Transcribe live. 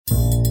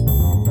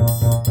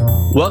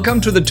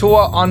Welcome to the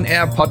TOA On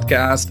Air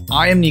podcast.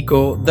 I am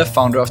Nico, the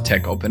founder of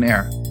Tech Open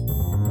Air.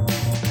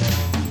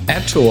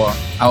 At TOA,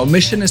 our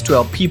mission is to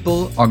help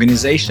people,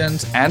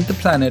 organizations, and the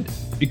planet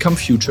become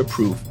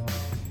future-proof.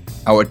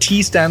 Our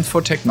T stands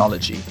for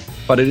technology,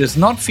 but it is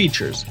not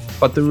features,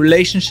 but the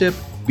relationship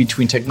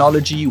between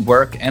technology,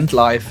 work, and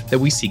life that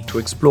we seek to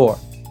explore.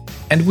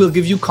 And we'll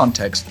give you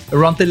context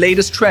around the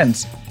latest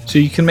trends so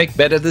you can make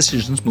better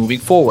decisions moving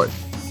forward.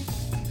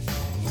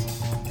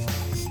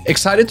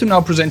 Excited to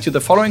now present you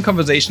the following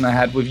conversation I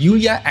had with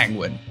Julia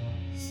Angwin,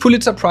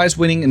 Pulitzer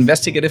Prize-winning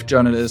investigative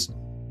journalist,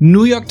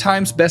 New York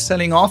Times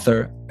bestselling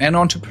author, and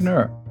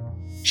entrepreneur.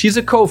 She's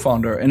a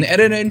co-founder and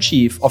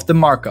editor-in-chief of The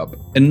Markup,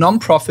 a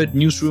non-profit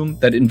newsroom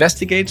that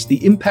investigates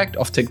the impact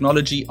of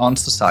technology on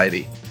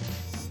society.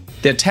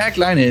 Their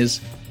tagline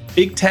is,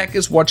 "Big Tech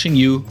is watching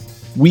you,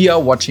 we are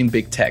watching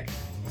Big Tech."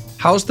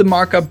 How's The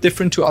Markup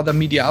different to other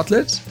media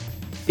outlets?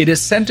 It is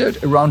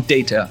centered around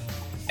data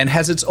and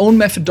has its own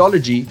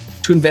methodology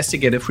to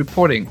investigative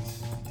reporting.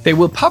 They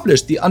will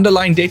publish the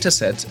underlying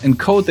datasets and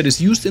code that is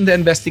used in their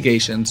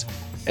investigations,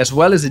 as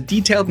well as a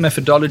detailed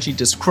methodology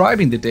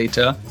describing the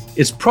data,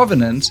 its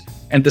provenance,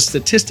 and the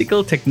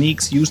statistical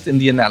techniques used in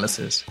the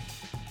analysis.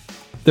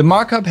 The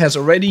Markup has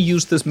already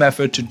used this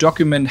method to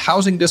document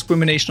housing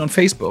discrimination on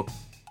Facebook,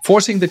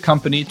 forcing the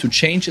company to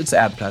change its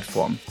ad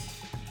platform.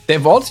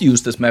 They've also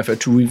used this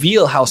method to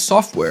reveal how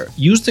software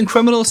used in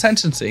criminal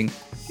sentencing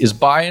is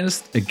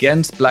biased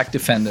against Black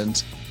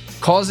defendants,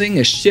 causing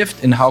a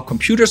shift in how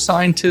computer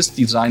scientists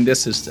design their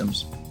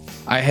systems.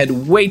 I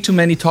had way too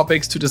many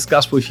topics to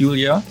discuss with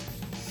Julia,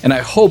 and I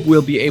hope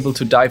we'll be able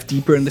to dive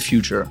deeper in the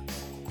future.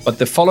 But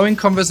the following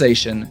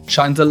conversation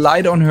shines a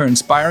light on her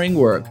inspiring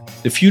work,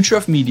 the future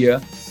of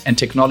media, and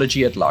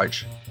technology at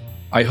large.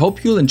 I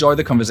hope you'll enjoy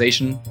the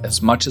conversation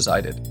as much as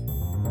I did.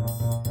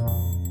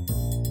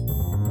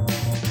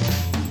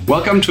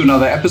 Welcome to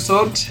another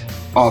episode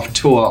of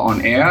TOA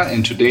On Air,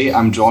 and today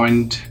I'm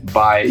joined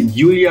by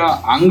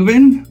Julia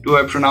Angwin. Do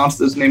I pronounce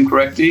this name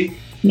correctly?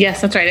 Yes,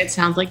 that's right. It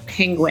sounds like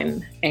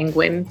penguin.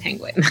 Penguin.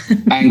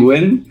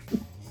 Angwin,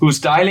 who's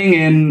dialing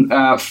in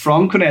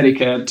from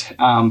Connecticut,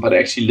 but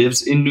actually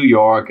lives in New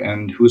York,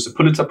 and who's a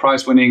Pulitzer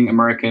Prize-winning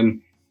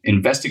American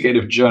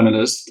investigative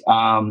journalist,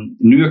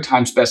 New York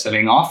Times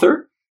bestselling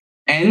author,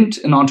 and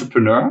an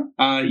entrepreneur.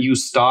 You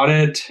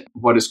started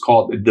what is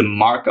called The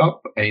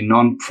Markup, a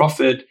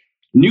non-profit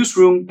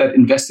newsroom that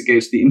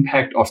investigates the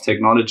impact of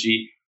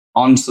technology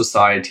on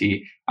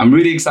society. I'm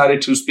really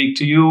excited to speak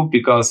to you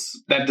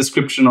because that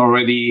description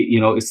already,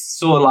 is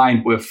so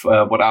aligned with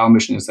what our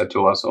mission is at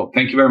TOA. So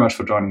thank you very much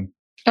for joining.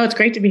 Oh, it's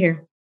great to be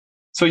here.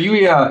 So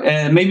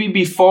Julia, maybe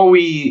before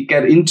we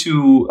get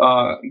into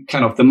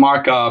kind of the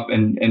Markup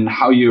and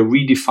how you're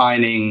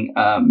redefining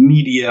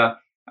media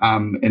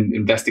and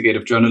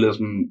investigative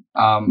journalism,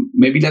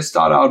 maybe let's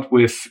start out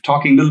with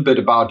talking a little bit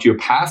about your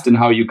past and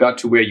how you got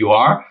to where you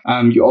are.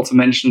 You also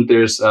mentioned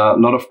there's a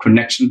lot of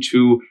connection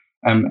to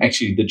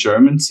actually the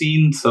German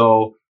scene.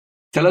 So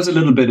tell us a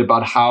little bit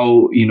about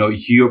how,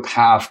 your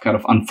path kind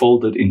of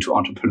unfolded into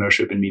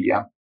entrepreneurship in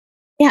media.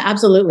 Yeah,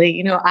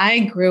 absolutely. I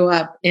grew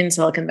up in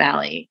Silicon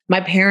Valley. My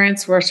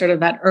parents were sort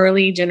of that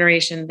early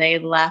generation. They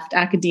left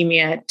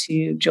academia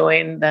to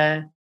join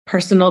the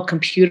personal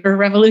computer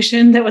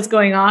revolution that was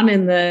going on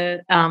in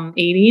the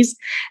 80s.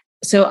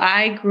 So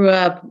I grew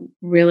up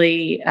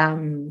really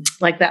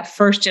like that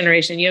first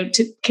generation.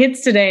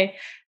 Kids today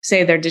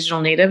say they're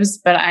digital natives,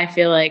 but I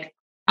feel like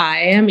I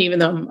am, even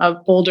though I'm an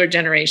older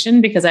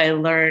generation, because I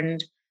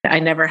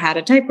never had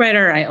a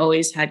typewriter. I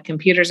always had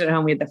computers at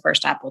home. We had the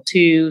first Apple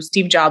II.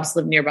 Steve Jobs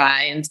lived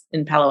nearby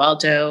in Palo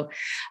Alto.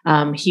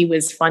 He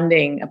was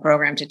funding a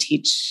program to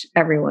teach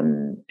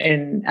everyone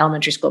in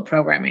elementary school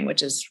programming,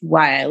 which is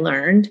why I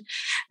learned.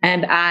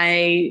 And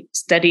I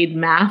studied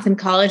math in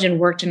college and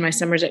worked in my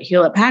summers at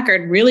Hewlett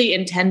Packard, really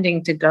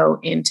intending to go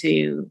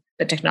into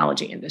the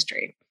technology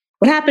industry.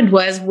 What happened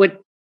was,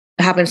 what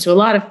happens to a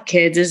lot of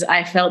kids, is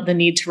I felt the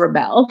need to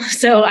rebel.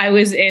 So I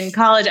was in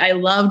college. I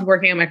loved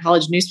working on my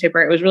college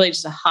newspaper. It was really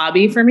just a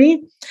hobby for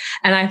me.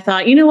 And I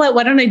thought, you know what,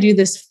 why don't I do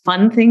this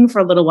fun thing for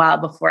a little while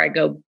before I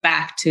go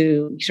back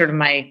to sort of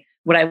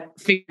what I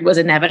figured was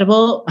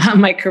inevitable,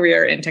 my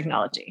career in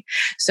technology.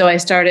 So I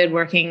started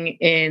working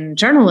in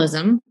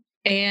journalism.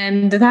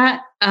 And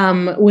that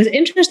was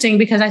interesting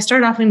because I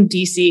started off in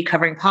DC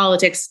covering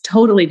politics,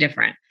 totally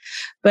different.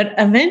 But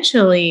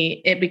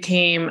eventually it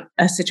became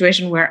a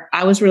situation where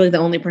I was really the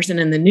only person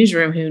in the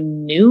newsroom who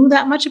knew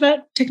that much about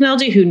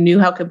technology, who knew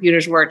how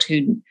computers worked,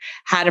 who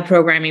had a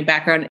programming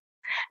background.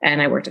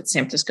 And I worked at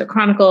San Francisco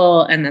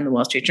Chronicle and then the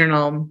Wall Street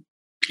Journal.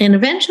 And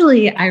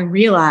eventually I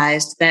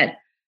realized that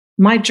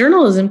my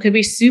journalism could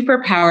be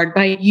super powered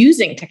by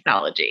using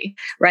technology,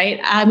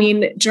 right? I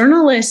mean,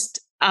 journalists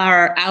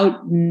are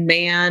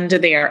outmanned,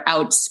 they are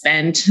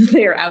outspent,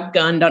 they are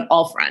outgunned on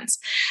all fronts.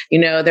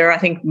 There are, I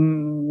think,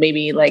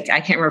 maybe I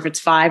can't remember if it's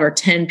 5 or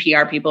 10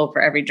 PR people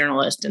for every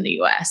journalist in the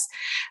US.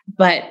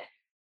 But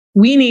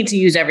we need to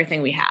use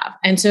everything we have.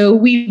 And so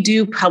we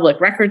do public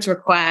records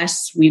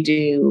requests. We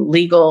do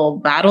legal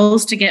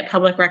battles to get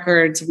public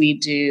records.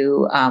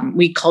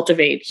 We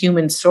cultivate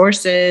human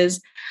sources.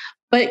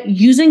 But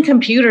using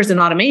computers and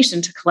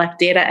automation to collect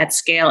data at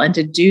scale and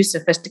to do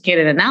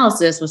sophisticated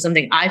analysis was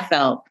something I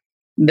felt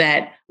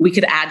that we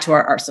could add to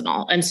our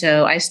arsenal. And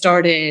so I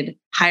started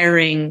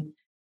hiring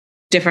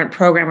different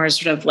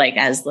programmers sort of like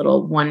as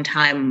little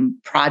one-time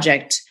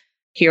project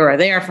here or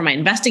there for my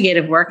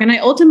investigative work. And I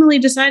ultimately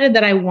decided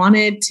that I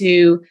wanted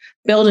to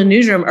build a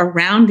newsroom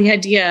around the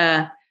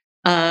idea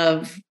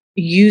of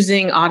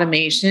using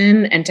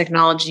automation and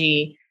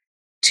technology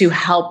to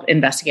help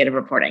investigative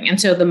reporting. And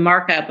so the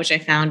Markup, which I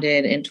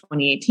founded in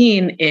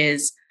 2018,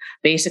 is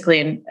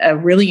basically a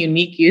really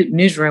unique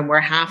newsroom where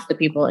half the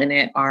people in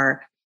it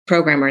are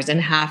programmers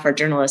and half are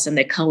journalists, and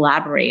they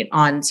collaborate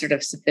on sort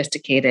of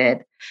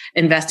sophisticated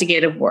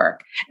investigative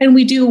work. And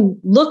we do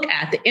look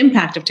at the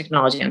impact of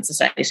technology on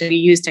society. So we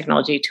use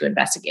technology to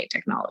investigate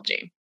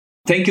technology.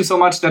 Thank you so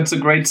much. That's a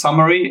great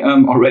summary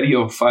already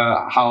of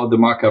how the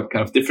Markup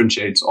kind of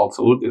differentiates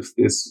also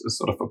this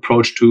sort of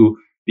approach to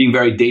being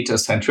very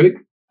data-centric.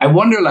 I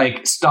wonder,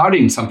 like,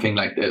 starting something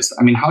like this,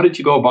 I mean, how did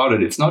you go about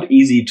it? It's not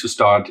easy to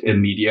start a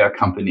media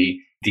company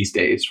these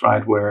days,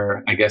 right?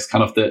 Where I guess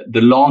kind of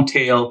the long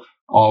tail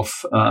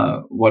of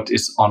what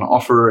is on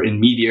offer in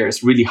media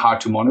is really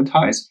hard to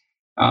monetize.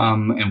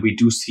 And we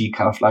do see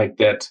kind of like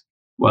that,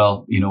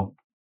 well,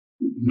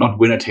 not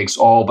winner takes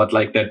all, but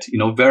like that,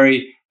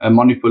 very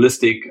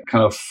monopolistic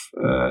kind of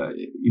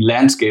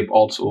landscape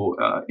also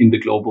in the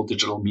global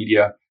digital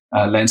media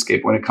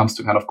landscape when it comes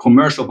to kind of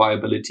commercial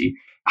viability.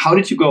 How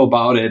did you go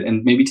about it?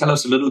 And maybe tell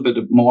us a little bit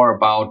more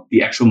about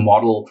the actual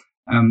model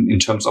in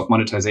terms of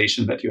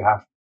monetization that you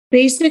have.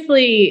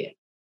 Basically,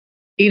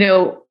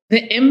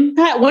 the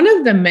impact, one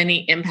of the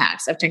many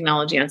impacts of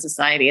technology on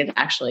society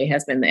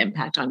has been the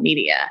impact on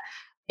media.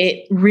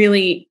 It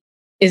really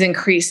is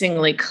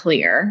increasingly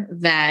clear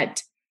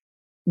that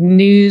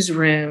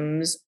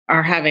newsrooms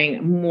are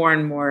having more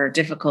and more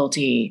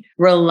difficulty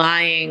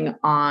relying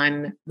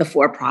on the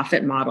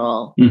for-profit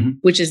model,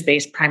 which is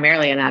based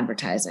primarily on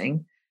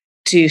advertising,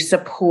 to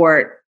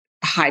support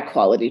high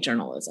quality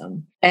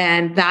journalism.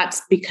 And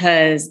that's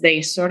because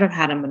they sort of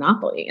had a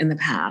monopoly in the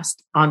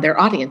past on their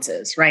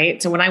audiences,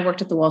 right? So when I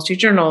worked at the Wall Street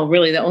Journal,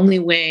 really the only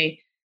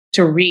way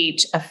to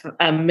reach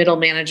a middle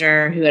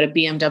manager who had a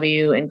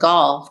BMW and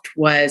golfed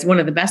was one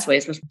of the best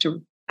ways was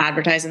to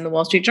advertise in the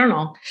Wall Street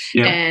Journal.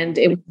 Yeah. And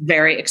it was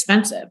very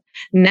expensive.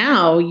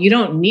 Now you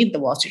don't need the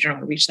Wall Street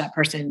Journal to reach that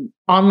person.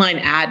 Online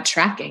ad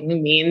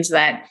tracking means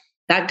that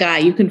guy,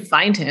 you can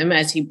find him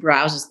as he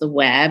browses the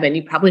web, and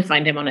you probably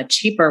find him on a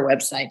cheaper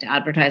website to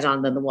advertise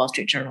on than the Wall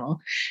Street Journal.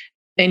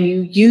 And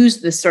you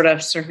use this sort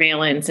of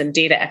surveillance and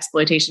data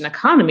exploitation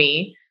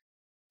economy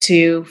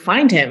to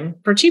find him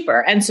for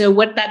cheaper. And so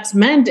what that's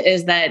meant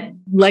is that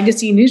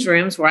legacy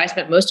newsrooms, where I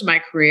spent most of my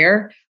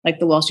career, like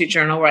the Wall Street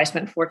Journal, where I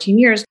spent 14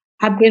 years,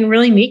 have been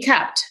really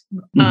kneecapped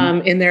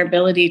in their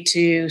ability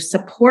to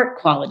support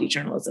quality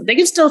journalism. They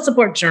can still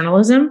support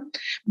journalism,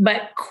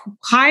 but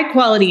high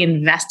quality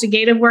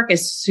investigative work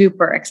is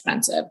super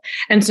expensive.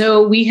 And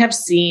so we have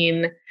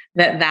seen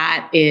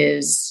that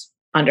is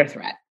under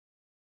threat,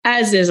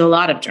 as is a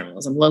lot of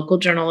journalism. Local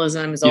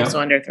journalism is also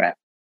under threat.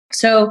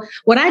 So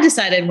what I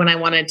decided when I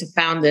wanted to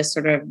found this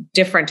sort of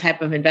different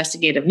type of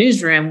investigative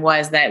newsroom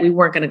was that we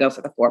weren't going to go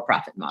for the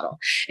for-profit model.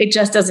 It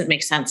just doesn't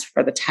make sense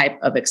for the type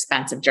of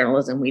expensive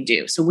journalism we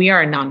do. So we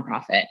are a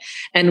nonprofit,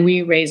 and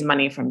we raise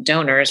money from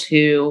donors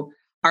who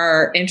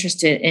are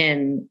interested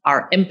in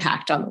our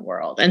impact on the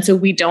world. And so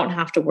we don't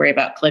have to worry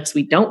about clicks.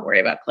 We don't worry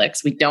about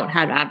clicks. We don't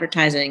have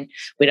advertising.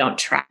 We don't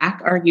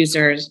track our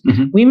users.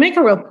 We make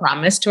a real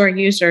promise to our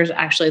users,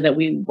 actually, that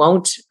we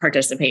won't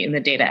participate in the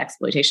data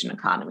exploitation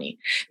economy,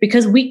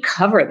 because we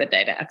cover the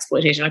data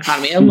exploitation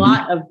economy. A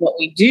lot of what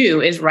we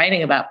do is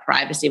writing about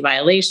privacy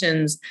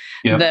violations,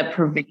 the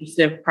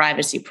pervasive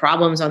privacy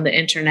problems on the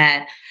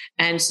internet.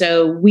 And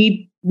so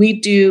we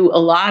do a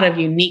lot of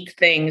unique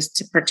things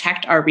to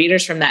protect our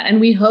readers from that. And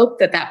we hope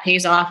that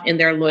pays off in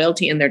their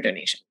loyalty and their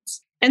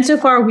donations. And so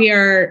far we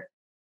are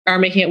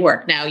making it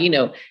work. Now,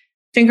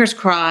 fingers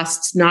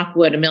crossed, knock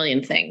wood, a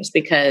million things,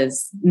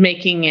 because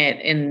making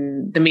it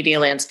in the media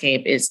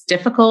landscape is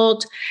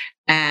difficult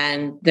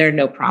and there are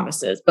no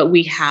promises. But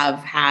we have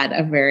had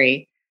a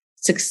very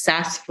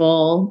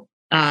successful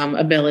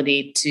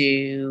ability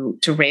to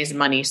raise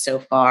money so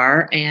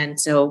far. And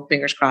so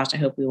fingers crossed, I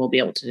hope we will be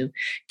able to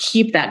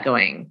keep that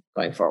going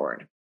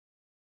forward.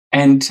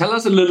 And tell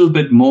us a little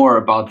bit more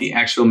about the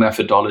actual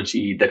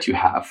methodology that you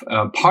have.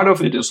 Part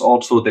of it is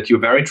also that you're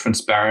very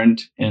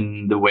transparent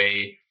in the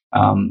way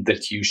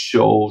that you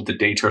show the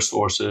data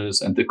sources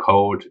and the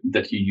code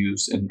that you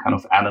use in kind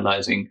of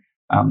analyzing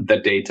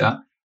that data.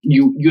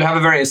 You have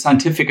a very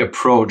scientific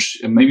approach.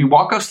 Maybe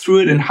walk us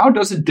through it, and how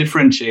does it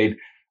differentiate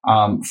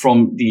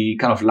from the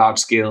kind of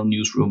large-scale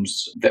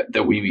newsrooms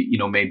that we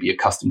may be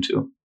accustomed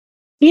to?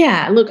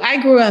 Yeah, look,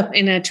 I grew up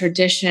in a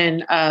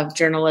tradition of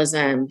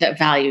journalism that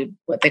valued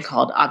what they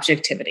called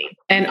objectivity.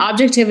 And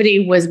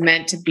objectivity was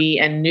meant to be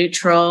a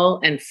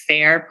neutral and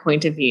fair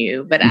point of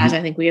view. But as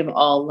I think we have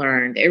all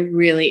learned, it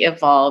really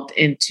evolved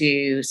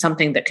into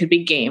something that could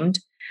be gamed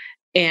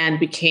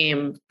and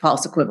became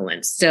false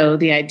equivalence. So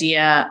the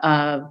idea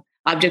of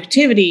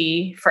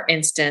objectivity, for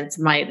instance,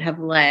 might have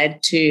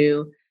led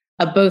to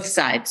a both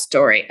sides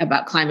story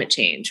about climate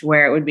change,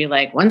 where it would be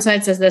like one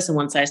side says this and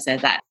one side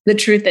says that. The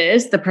truth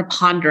is, the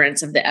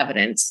preponderance of the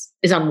evidence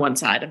is on one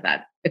side of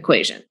that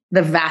equation.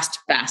 The vast,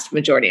 vast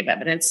majority of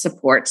evidence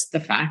supports the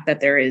fact that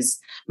there is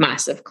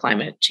massive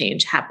climate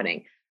change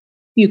happening.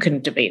 You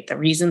can debate the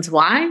reasons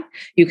why,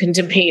 you can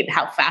debate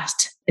how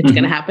fast it's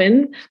going to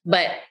happen,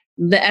 but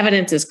the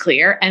evidence is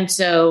clear. And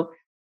so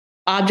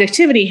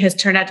objectivity has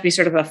turned out to be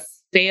sort of a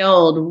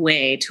failed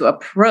way to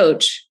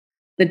approach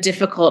the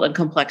difficult and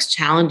complex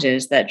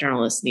challenges that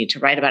journalists need to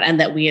write about and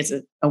that we as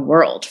a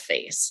world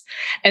face.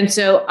 And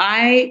so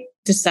I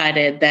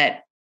decided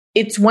that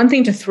it's one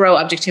thing to throw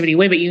objectivity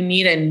away, but you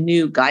need a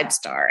new guide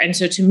star. And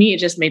so to me, it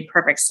just made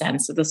perfect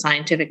sense that the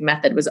scientific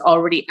method was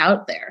already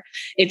out there.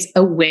 It's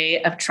a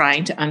way of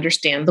trying to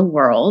understand the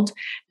world.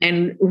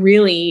 And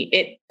really,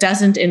 it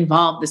doesn't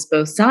involve this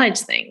both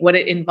sides thing. What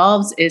it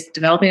involves is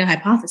developing a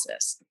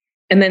hypothesis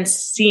and then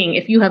seeing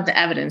if you have the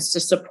evidence to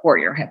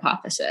support your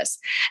hypothesis.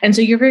 And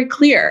so you're very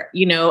clear,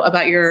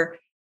 about your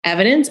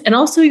evidence and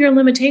also your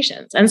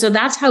limitations. And so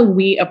that's how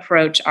we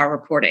approach our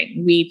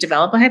reporting. We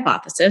develop a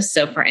hypothesis.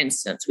 So for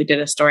instance, we did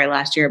a story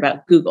last year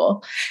about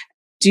Google.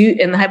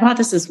 And the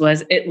hypothesis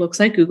was, it looks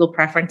like Google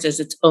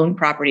preferences its own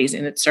properties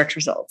in its search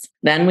results.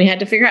 Then we had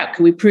to figure out,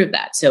 could we prove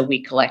that? So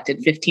we collected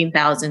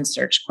 15,000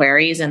 search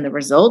queries and the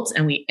results,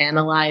 and we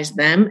analyzed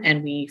them.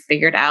 And we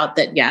figured out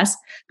that, yes,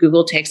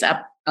 Google takes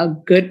up a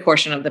good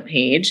portion of the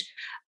page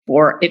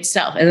for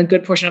itself and a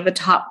good portion of the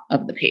top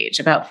of the page,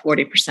 about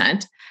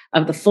 40%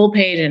 of the full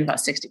page and about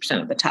 60%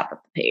 of the top of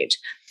the page.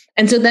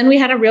 And so then we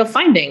had a real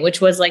finding,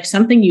 which was like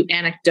something you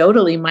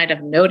anecdotally might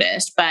have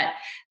noticed, but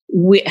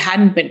we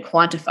hadn't been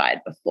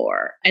quantified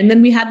before. And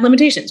then we had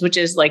limitations, which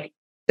is like,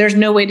 there's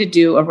no way to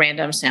do a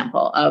random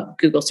sample of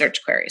Google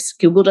search queries.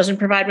 Google doesn't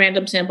provide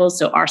random samples,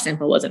 so our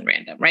sample wasn't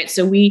random, right?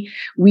 So we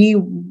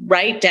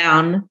write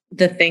down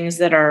the things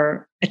that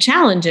are a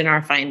challenge in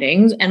our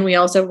findings, and we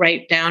also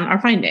write down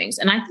our findings.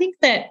 And I think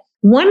that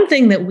one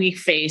thing that we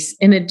face,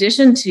 in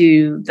addition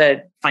to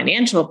the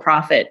financial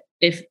profit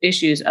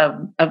issues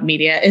of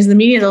media, is the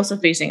media is also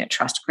facing a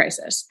trust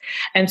crisis.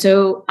 And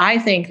so I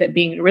think that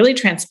being really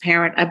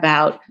transparent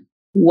about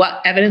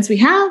what evidence we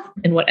have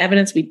and what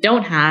evidence we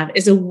don't have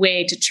is a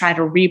way to try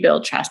to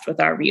rebuild trust with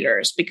our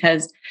readers,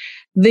 because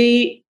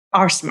they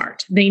are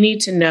smart. They need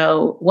to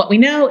know what we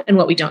know and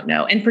what we don't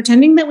know. And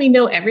pretending that we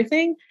know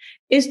everything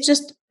is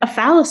just a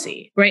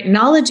fallacy, right?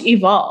 Knowledge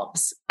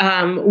evolves.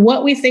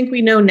 What we think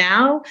we know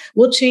now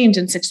will change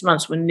in 6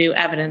 months when new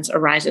evidence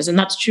arises. And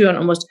that's true on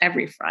almost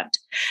every front.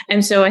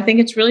 And so I think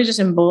it's really just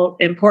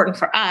important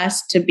for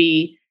us to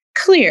be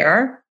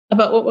clear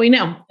about what we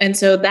know. And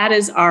so that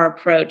is our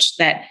approach,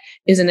 that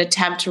is an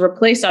attempt to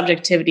replace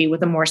objectivity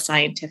with a more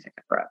scientific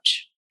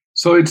approach.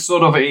 So it's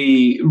sort of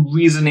a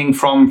reasoning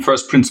from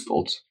first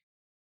principles.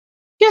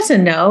 Yes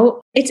and no.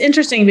 It's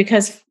interesting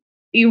because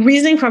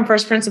reasoning from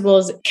first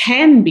principles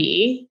can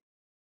be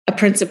a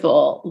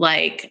principle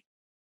like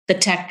the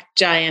tech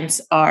giants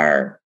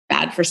are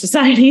bad for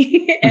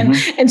society.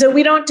 And so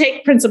we don't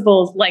take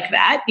principles like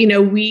that.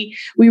 We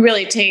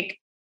really take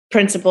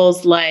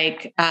principles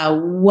like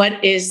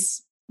what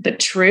is the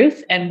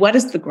truth and what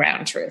is the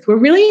ground truth. We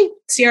really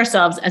see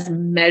ourselves as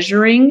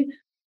measuring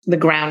the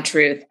ground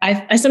truth.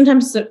 I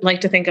sometimes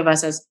like to think of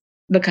us as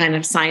the kind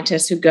of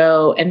scientists who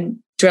go and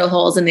drill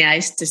holes in the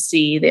ice to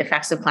see the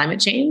effects of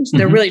climate change.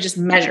 They're really just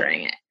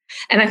measuring it.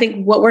 And I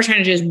think what we're trying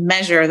to do is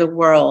measure the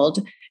world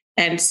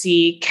and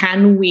see,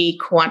 can we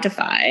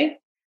quantify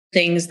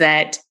things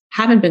that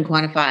haven't been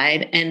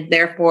quantified and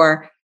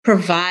therefore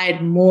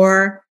provide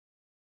more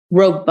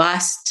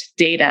robust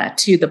data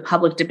to the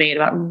public debate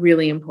about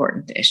really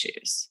important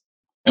issues.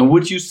 And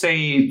would you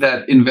say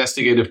that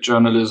investigative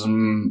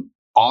journalism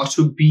ought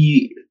to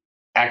be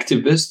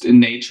activist in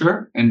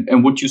nature?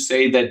 And would you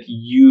say that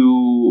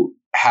you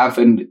have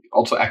an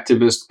also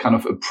activist kind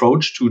of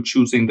approach to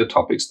choosing the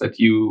topics that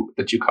you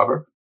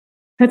cover?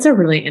 That's a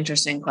really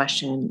interesting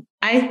question.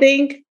 I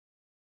think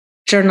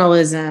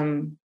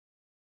journalism,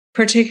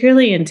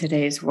 particularly in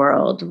today's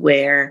world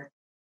where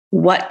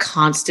what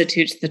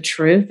constitutes the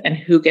truth and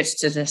who gets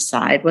to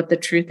decide what the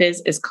truth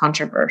is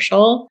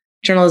controversial.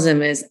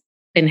 Journalism is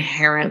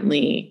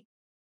inherently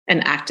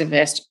an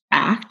activist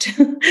act.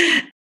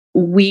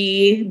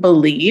 We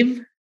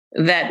believe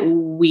that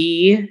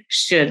we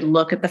should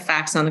look at the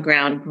facts on the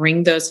ground,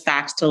 bring those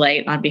facts to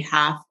light on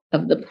behalf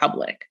of the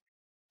public.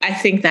 I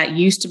think that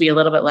used to be a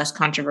little bit less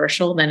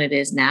controversial than it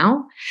is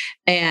now.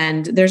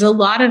 And there's a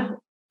lot of,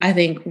 I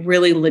think,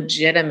 really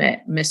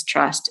legitimate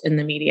mistrust in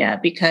the media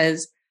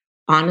because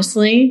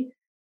honestly,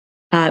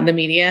 the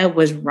media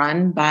was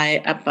run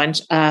by a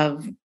bunch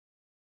of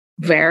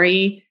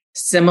very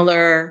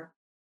similar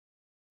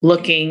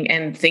looking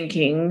and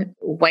thinking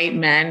white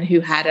men who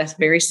had a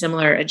very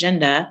similar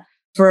agenda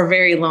for a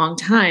very long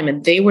time.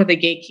 And they were the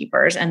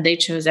gatekeepers and they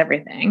chose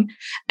everything.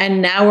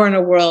 And now we're in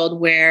a world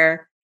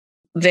where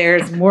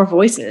there's more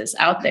voices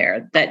out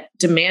there that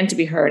demand to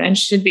be heard and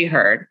should be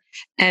heard.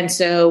 And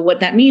so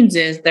what that means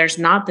is there's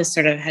not this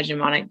sort of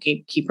hegemonic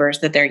gatekeepers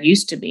that there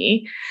used to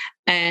be.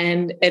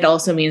 And it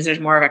also means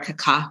there's more of a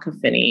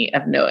cacophony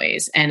of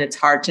noise, and it's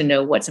hard to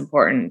know what's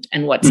important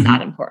and what's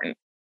not important.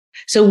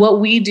 So what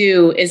we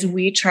do is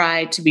we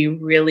try to be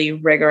really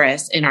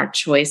rigorous in our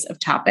choice of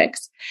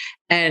topics.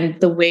 And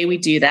the way we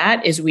do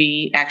that is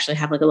we actually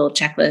have like a little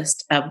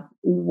checklist of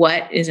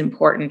what is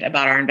important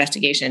about our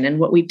investigation. And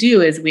what we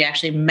do is we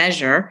actually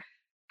measure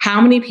how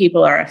many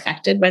people are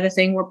affected by the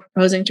thing we're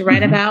proposing to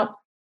write about,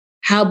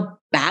 how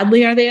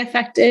badly are they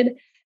affected.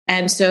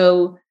 And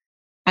so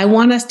I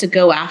want us to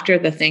go after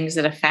the things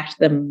that affect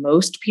the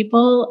most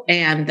people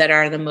and that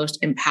are the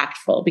most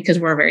impactful, because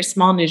we're a very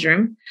small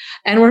newsroom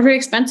and we're a very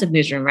expensive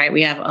newsroom, right?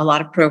 We have a lot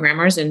of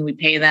programmers and we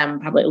pay them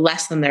probably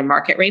less than their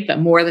market rate, but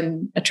more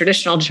than a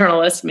traditional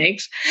journalist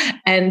makes.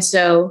 And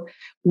so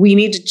we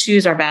need to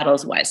choose our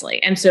battles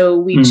wisely. And so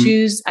we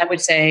choose, I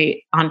would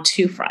say, on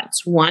two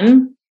fronts.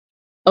 One,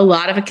 a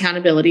lot of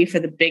accountability for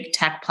the big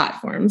tech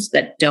platforms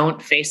that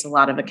don't face a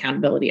lot of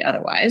accountability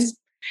otherwise.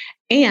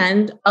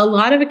 And a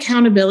lot of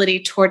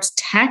accountability towards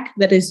tech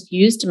that is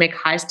used to make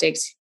high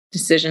stakes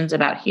decisions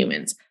about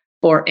humans.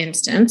 For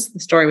instance, the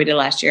story we did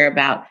last year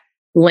about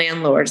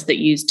landlords that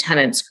use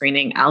tenant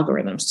screening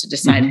algorithms to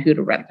decide who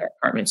to rent their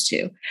apartments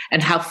to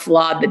and how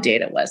flawed the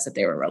data was that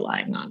they were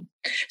relying on.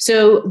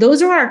 So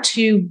those are our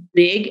two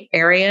big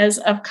areas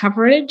of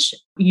coverage.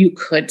 You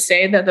could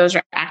say that those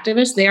are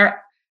activists.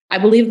 I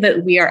believe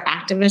that we are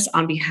activists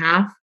on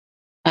behalf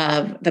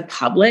of the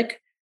public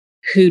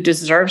who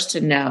deserves to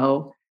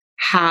know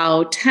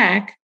how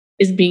tech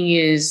is being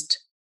used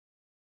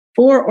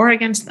for or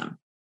against them.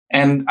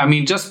 And I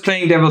mean, just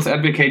playing devil's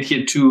advocate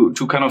here to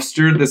kind of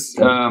stir this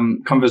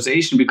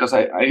conversation, because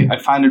I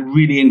find it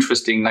really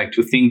interesting, like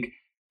to think,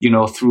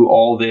 through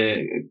all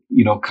the,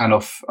 kind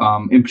of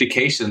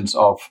implications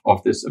of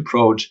this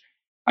approach.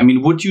 I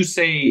mean, would you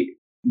say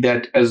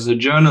that as a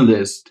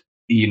journalist,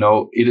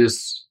 it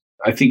is,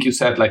 I think you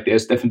said like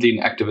there's definitely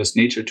an activist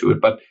nature to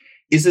it, but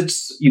is it,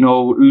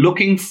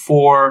 looking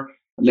for,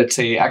 let's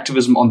say,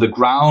 activism on the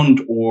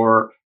ground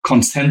or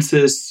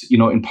consensus,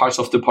 in parts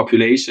of the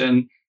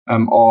population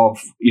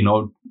of,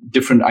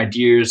 different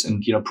ideas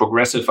and,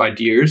 progressive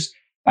ideas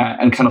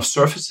and kind of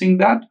surfacing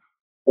that?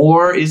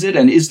 Or is it,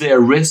 and is there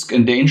a risk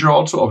and danger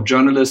also of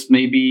journalists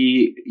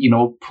maybe,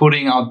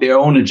 putting out their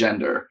own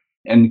agenda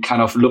and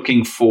kind of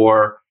looking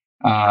for,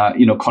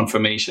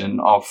 confirmation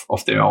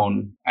of their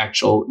own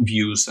actual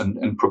views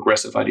and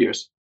progressive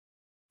ideas?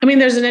 I mean,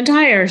 there's an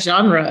entire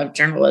genre of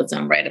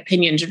journalism, right?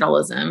 Opinion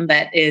journalism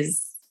that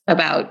is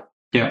about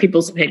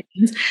people's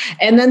opinions.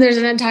 And then there's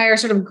an entire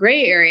sort of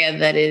gray area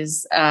that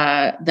is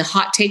the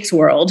hot takes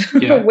world,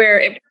 where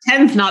it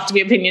pretends not to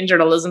be opinion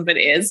journalism, but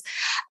is.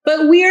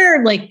 But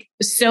we're like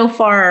so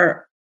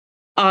far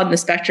on the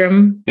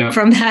spectrum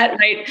from that,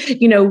 right?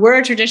 We're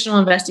a traditional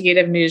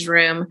investigative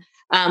newsroom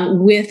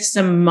with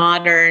some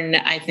modern,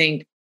 I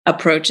think,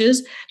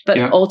 approaches, but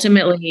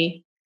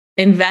ultimately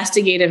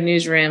investigative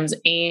newsrooms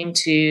aim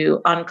to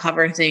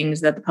uncover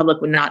things that the public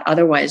would not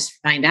otherwise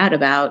find out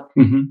about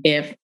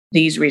if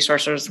these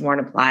resources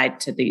weren't applied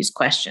to these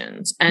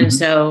questions. And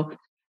so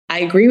I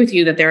agree with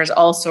you that there's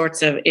all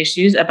sorts of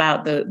issues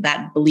about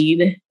that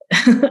bleed,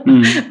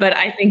 but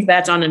I think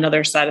that's on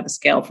another side of the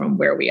scale from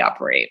where we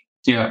operate.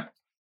 Yeah.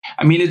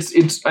 I mean, it's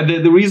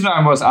the reason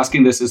I was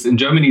asking this is in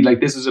Germany,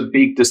 like this is a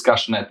big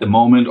discussion at the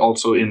moment,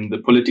 also in the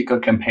political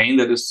campaign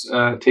that is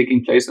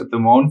taking place at the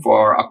moment for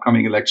our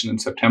upcoming election in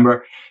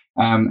September.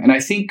 And I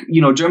think,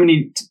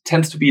 Germany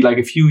tends to be like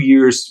a few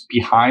years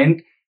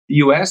behind the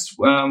US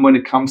when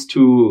it comes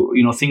to,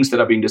 things that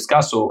are being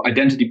discussed. So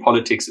identity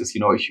politics is,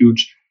 a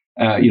huge,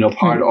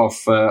 part of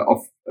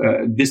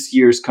this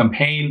year's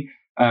campaign.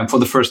 For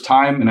the first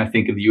time. And I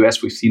think in the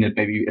US, we've seen it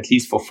maybe at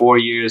least for 4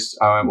 years,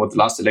 with the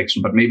last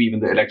election, but maybe even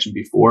the election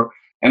before.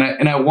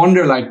 And I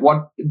wonder like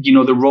what,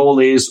 the role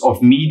is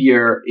of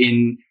media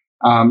in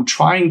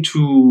trying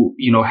to,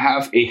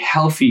 have a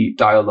healthy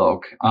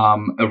dialogue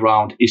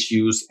around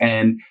issues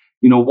and,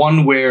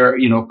 one where,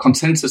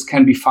 consensus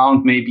can be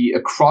found maybe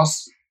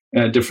across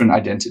different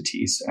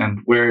identities and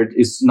where it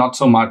is not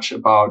so much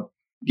about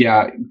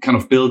kind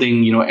of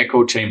building,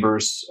 echo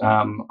chambers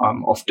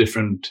of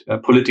different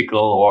political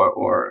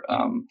or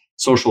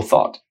social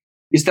thought.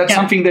 Is that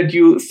something that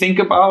you think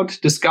about,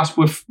 discuss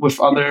with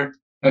other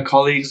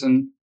colleagues?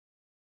 And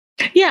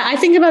yeah, I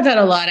think about that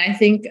a lot. I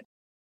think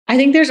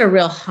there's a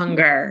real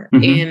hunger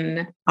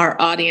in our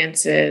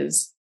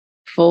audiences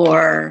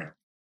for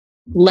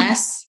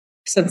less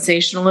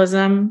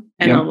sensationalism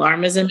and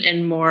alarmism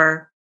and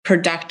more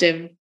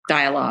productive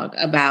dialogue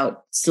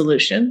about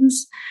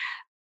solutions.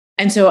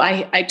 And so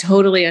I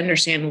totally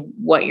understand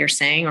what you're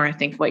saying, or I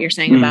think what you're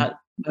saying about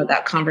about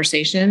that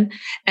conversation.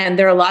 And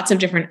there are lots of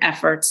different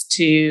efforts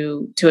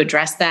to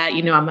address that.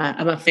 You know, I'm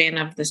a fan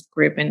of this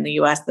group in the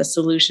US, the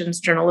Solutions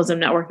Journalism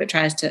Network, that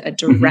tries to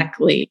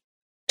directly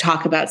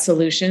talk about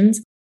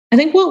solutions. I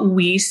think what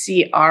we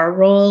see our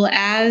role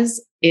as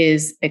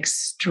is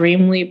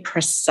extremely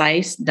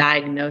precise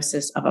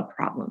diagnosis of a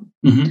problem.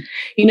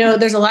 You know,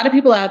 there's a lot of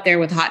people out there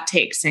with hot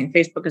takes saying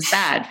Facebook is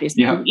bad,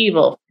 Facebook is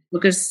evil,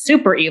 Facebook is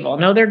super evil.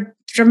 No, they're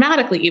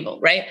dramatically evil,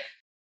 right?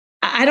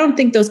 I don't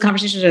think those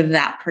conversations are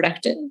that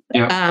productive.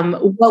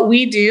 What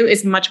we do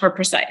is much more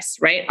precise,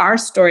 right? Our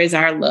stories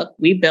are, look,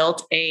 we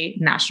built a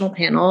national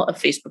panel of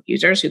Facebook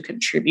users who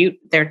contribute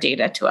their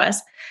data to us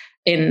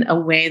in a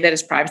way that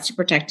is privacy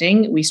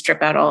protecting. We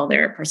strip out all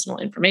their personal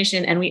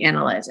information and we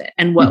analyze it.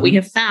 And what we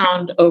have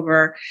found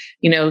over,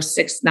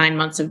 6-9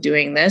 months of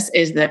doing this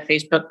is that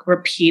Facebook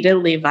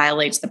repeatedly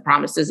violates the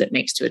promises it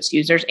makes to its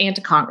users and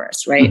to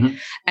Congress, right?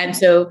 And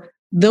so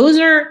those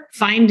are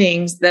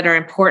findings that are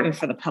important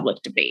for the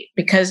public debate,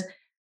 because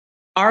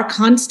our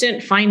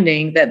constant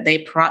finding that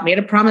they made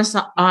a promise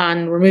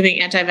on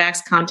removing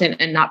anti-vax content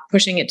and not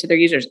pushing it to their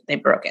users, they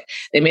broke it.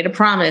 They made a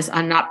promise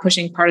on not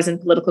pushing partisan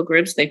political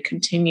groups, they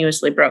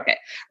continuously broke it,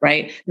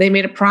 right? They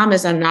made a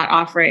promise on not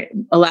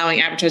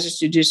allowing advertisers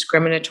to do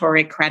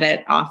discriminatory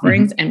credit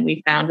offerings, and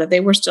we found that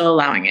they were still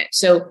allowing it.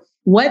 So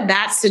what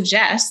that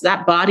suggests,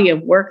 that body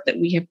of work that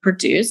we have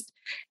produced,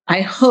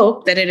 I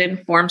hope that it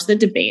informs the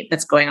debate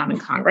that's going on in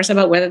Congress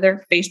about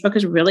whether Facebook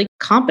is really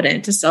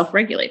competent to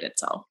self-regulate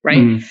itself,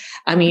 right?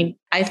 I mean,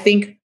 I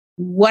think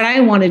what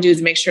I want to do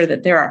is make sure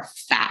that there are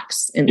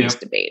facts in these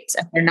debates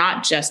and they're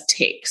not just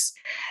takes.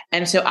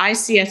 And so I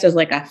see us as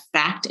like a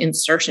fact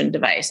insertion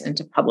device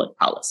into public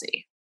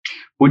policy.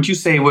 Would you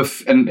say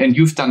and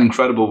you've done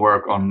incredible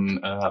work on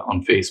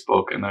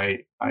Facebook, and I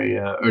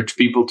urge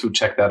people to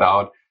check that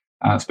out,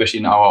 especially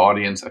in our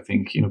audience. I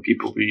think,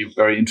 people will be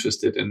very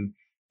interested in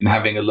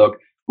having a look.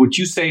 Would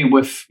you say,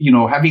 with,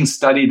 having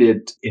studied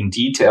it in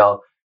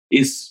detail,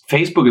 is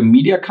Facebook a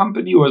media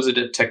company or is it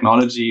a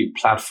technology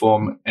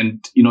platform?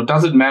 And,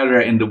 does it matter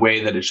in the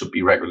way that it should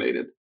be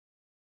regulated?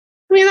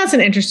 I mean, that's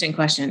an interesting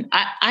question.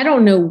 I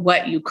don't know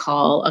what you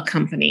call a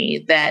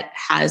company that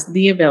has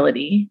the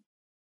ability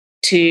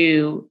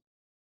to,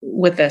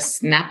 with a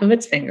snap of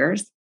its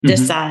fingers,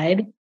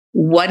 decide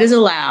what is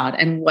allowed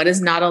and what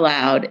is not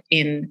allowed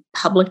in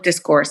public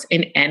discourse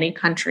in any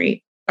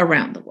country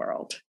around the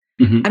world.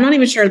 I'm not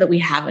even sure that we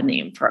have a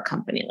name for a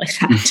company like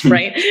that,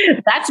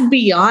 right? That's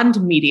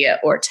beyond media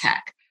or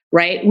tech,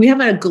 right? We have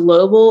a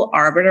global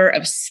arbiter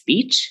of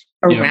speech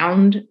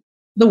around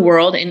the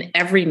world in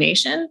every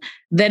nation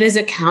that is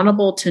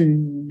accountable to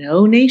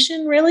no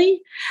nation, really.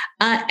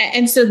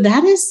 And so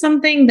that is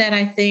something that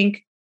I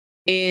think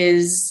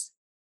is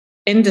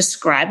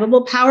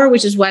indescribable power,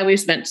 which is why we've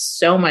spent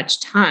so much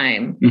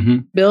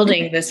time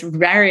building this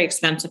very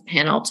expensive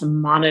panel to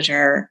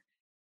monitor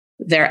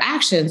their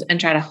actions and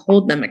try to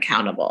hold them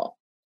accountable.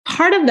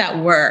 Part of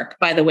that work,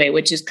 by the way,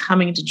 which is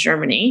coming to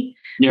Germany,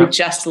 we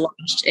just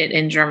launched it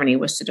in Germany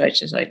with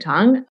Süddeutsche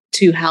Zeitung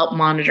to help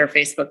monitor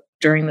Facebook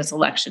during this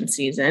election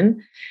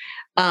season.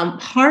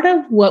 Part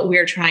of what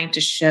we're trying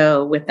to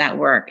show with that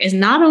work is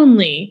not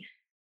only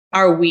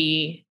are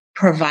we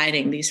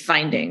providing these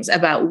findings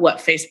about what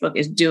Facebook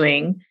is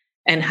doing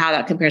and how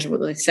that compares to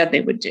what they said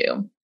they would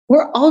do,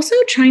 we're also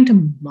trying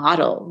to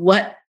model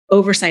what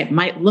oversight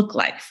might look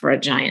like for a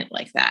giant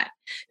like that.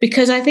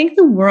 Because I think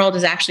the world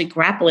is actually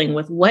grappling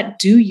with, what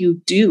do you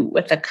do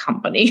with a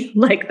company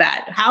like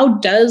that? How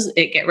does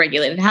it get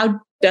regulated? How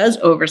does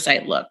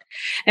oversight look?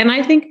 And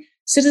I think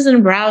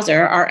Citizen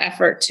Browser, our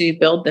effort to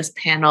build this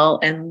panel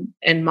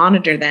and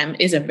monitor them,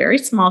 is a very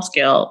small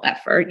scale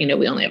effort.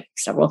 We only have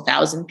several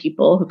thousand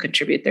people who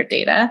contribute their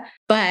data,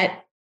 but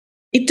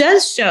it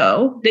does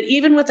show that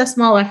even with a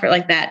small effort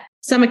like that,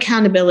 some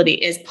accountability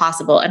is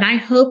possible. And I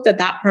hope that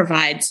that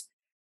provides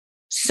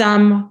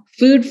some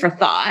food for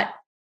thought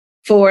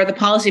for the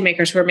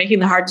policymakers who are making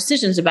the hard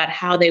decisions about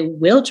how they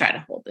will try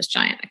to hold this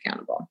giant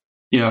accountable.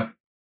 Yeah.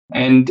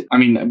 And I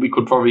mean, we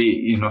could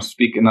probably,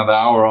 speak another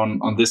hour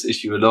on this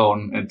issue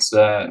alone. It's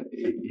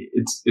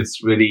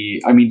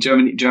really, I mean,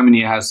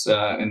 Germany has,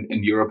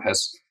 and Europe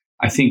has,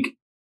 I think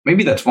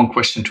maybe that's one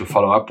question to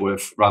follow up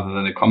with rather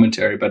than a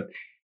commentary, but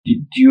do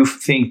you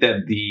think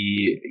that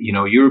the,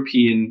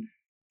 European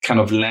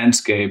kind of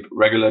landscape,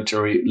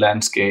 regulatory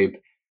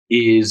landscape,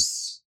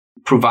 is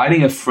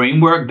providing a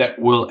framework that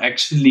will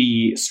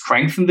actually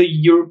strengthen the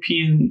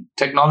European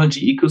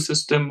technology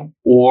ecosystem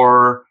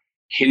or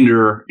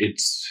hinder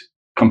its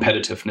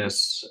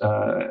competitiveness,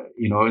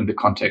 in the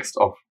context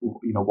of,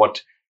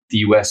 what the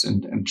US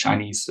and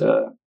Chinese,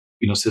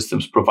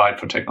 systems provide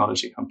for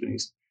technology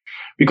companies?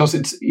 Because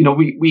it's,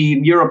 we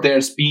in Europe,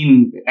 there's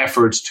been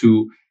efforts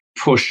to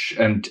push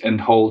and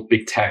hold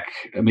big tech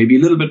maybe a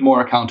little bit more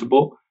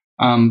accountable.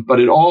 But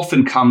it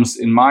often comes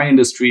in my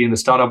industry, in the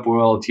startup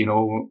world,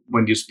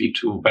 when you speak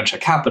to venture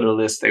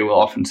capitalists, they will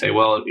often say,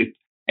 well, it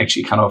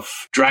actually kind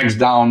of drags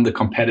down the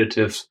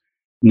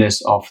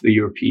competitiveness of the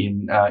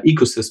European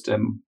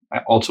ecosystem.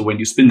 also when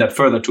you spin that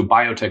further to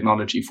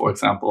biotechnology, for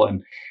example,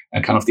 and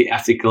kind of the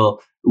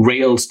ethical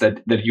rails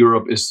that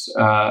Europe is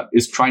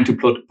trying to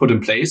put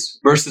in place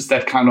versus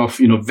that kind of,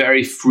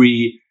 very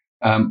free,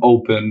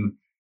 open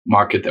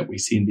market that we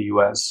see in the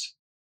US.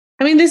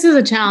 I mean, this is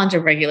a challenge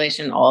of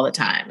regulation all the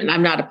time. And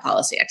I'm not a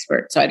policy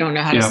expert, so I don't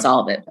know how to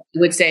solve it. I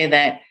would say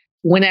that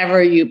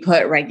whenever you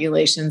put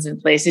regulations in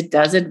place, it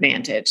does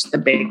advantage the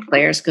big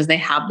players because they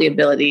have the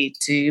ability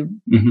to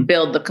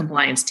build the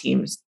compliance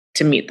teams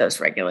to meet those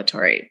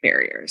regulatory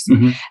barriers.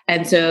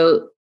 And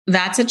so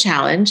that's a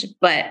challenge,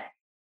 but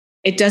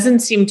it doesn't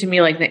seem to me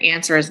like the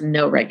answer is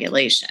no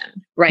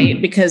regulation, right?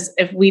 Because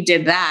if we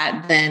did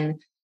that, then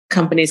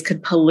companies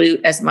could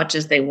pollute as much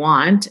as they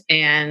want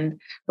and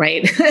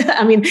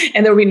I mean,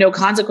 and there would be no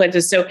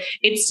consequences. So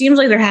it seems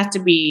like there has to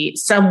be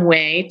some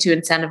way to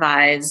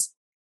incentivize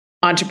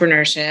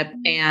entrepreneurship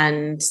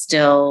and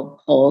still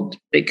hold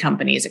big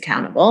companies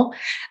accountable.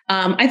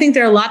 I think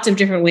there are lots of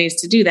different ways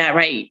to do that,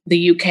 right?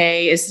 The UK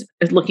is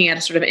looking at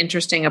a sort of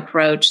interesting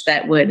approach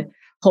that would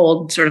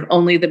hold sort of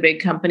only the big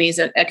companies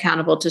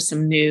accountable to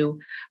some new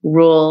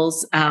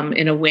rules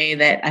in a way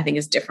that I think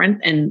is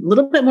different and a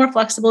little bit more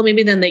flexible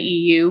maybe than the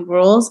EU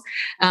rules.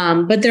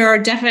 But there are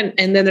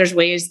and then there's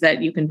ways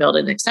that you can build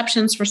in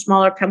exceptions for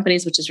smaller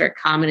companies, which is very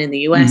common in the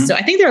US. So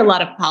I think there are a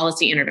lot of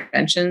policy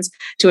interventions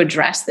to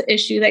address the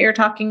issue that you're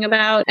talking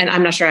about. And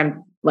I'm not sure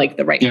I'm like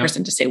the right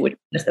person to say which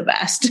is the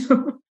best.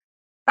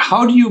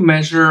 How do you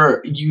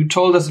measure? You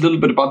told us a little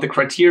bit about the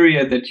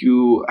criteria that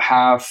you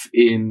have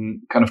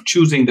in kind of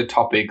choosing the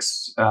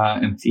topics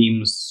and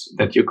themes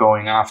that you're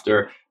going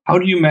after. How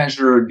do you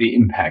measure the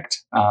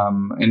impact?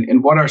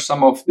 And what are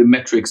some of the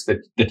metrics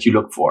that you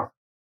look for?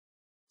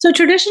 So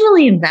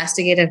traditionally,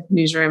 investigative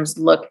newsrooms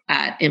look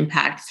at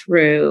impact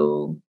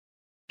through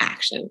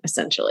action,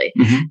 essentially.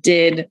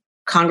 Did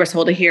Congress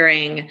hold a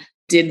hearing?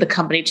 Did the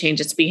company change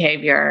its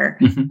behavior?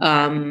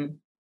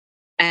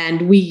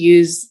 And we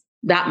use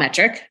that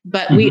metric,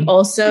 but we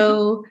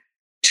also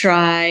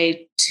try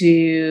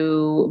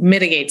to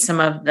mitigate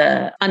some of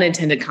the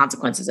unintended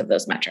consequences of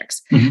those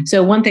metrics.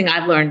 So one thing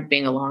I've learned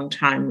being a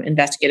long-time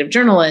investigative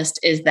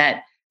journalist is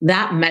that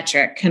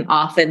metric can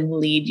often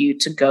lead you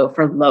to go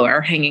for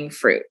lower hanging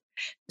fruit.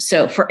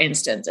 So for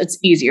instance, it's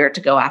easier to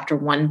go after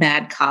one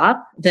bad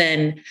cop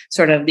than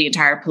sort of the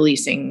entire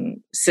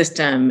policing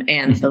system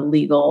and the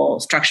legal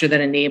structure that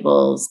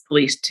enables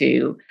police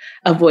to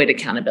avoid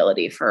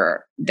accountability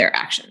for their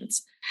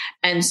actions.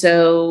 And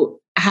so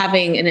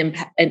having an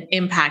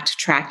impact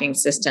tracking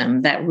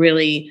system that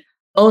really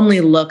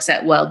only looks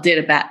at, well,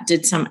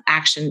 did some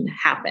action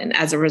happen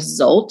as a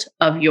result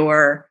of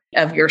your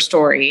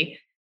story,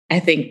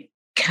 I think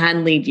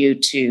can lead you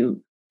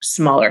to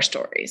smaller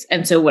stories.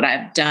 And so what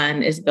I've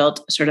done is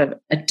built sort of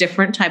a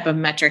different type of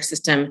metric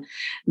system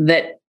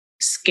that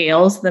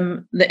scales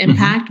the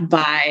impact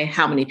by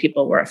how many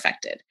people were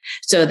affected.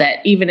 So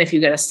that even if you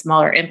get a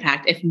smaller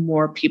impact, if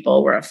more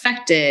people were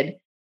affected,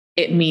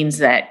 it means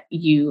that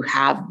you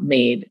have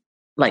made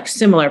like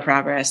similar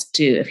progress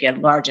to if you had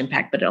large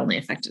impact, but it only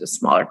affected a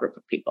smaller group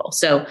of people.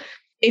 So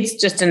it's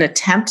just an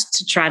attempt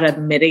to try to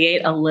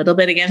mitigate a little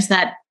bit against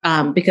that,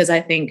 because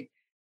I think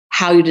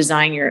how you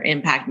design your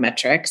impact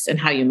metrics and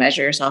how you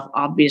measure yourself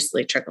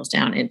obviously trickles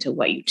down into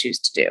what you choose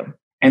to do.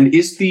 And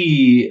is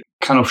the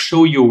kind of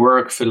show your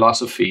work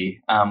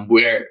philosophy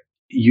where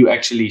you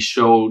actually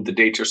show the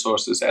data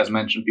sources, as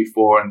mentioned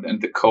before,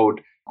 and the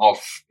code of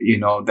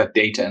that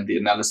data and the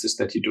analysis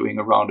that you're doing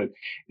around it,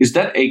 is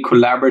that a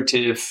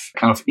collaborative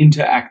kind of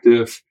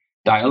interactive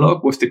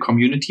dialogue with the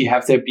community?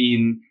 Have there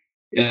been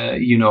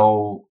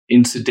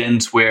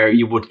incidents where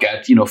you would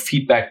get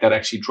feedback that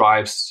actually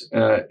drives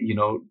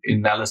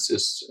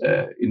analysis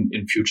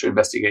in future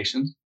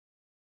investigations?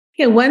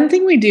 Yeah, one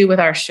thing we do with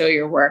our Show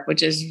Your Work,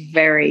 which is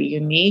very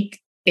unique,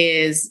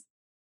 is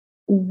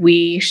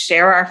we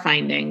share our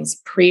findings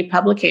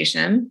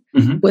pre-publication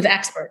with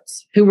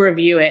experts who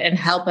review it and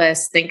help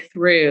us think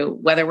through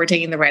whether we're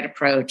taking the right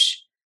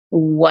approach,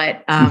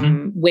 what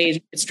ways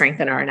we could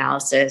strengthen our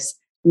analysis,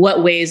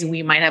 what ways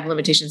we might have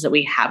limitations that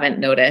we haven't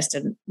noticed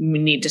and we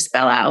need to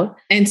spell out.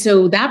 And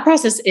so that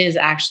process is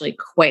actually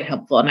quite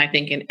helpful. And I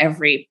think in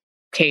every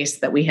case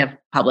that we have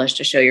published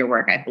to Show Your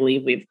Work, I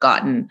believe we've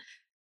gotten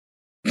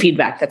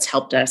feedback that's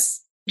helped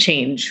us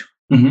change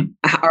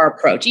our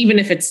approach, even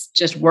if it's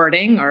just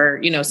wording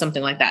or,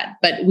 something like that.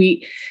 But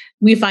we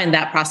find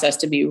that process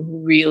to be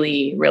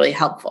really, really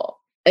helpful.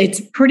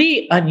 It's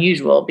pretty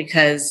unusual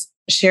because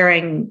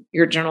sharing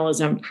your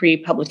journalism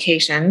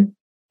pre-publication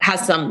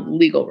has some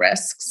legal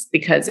risks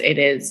because it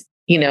is,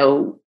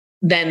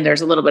 then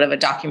there's a little bit of a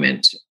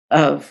document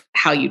of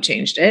how you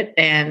changed it.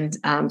 And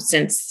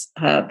since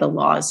the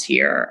laws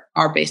here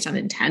are based on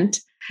intent,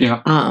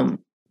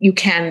 you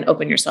can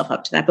open yourself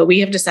up to that. But we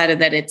have decided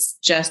that it's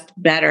just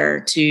better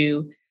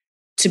to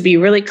be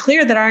really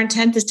clear that our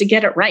intent is to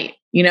get it right.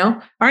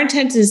 Our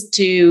intent is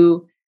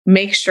to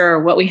make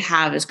sure what we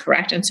have is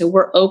correct. And so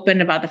we're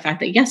open about the fact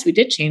that, yes, we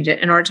did change it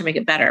in order to make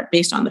it better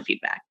based on the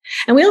feedback.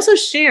 And we also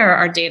share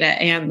our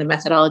data and the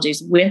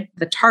methodologies with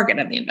the target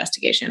of the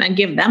investigation and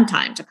give them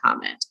time to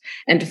comment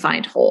and to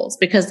find holes,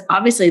 because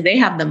obviously they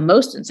have the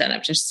most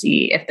incentive to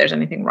see if there's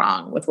anything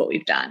wrong with what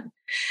we've done.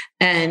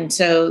 And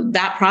so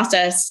that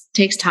process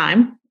takes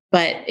time,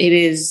 but it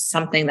is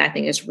something that I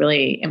think is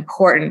really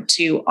important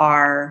to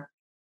our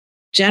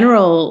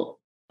general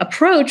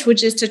approach,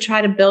 which is to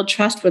try to build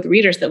trust with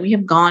readers that we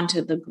have gone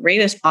to the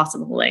greatest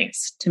possible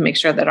lengths to make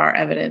sure that our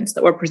evidence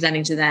that we're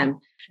presenting to them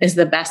is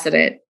the best that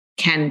it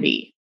can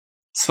be.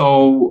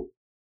 So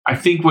I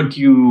think what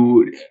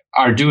you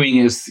are doing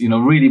is,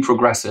 really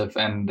progressive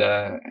and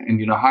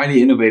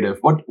highly innovative.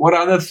 What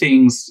other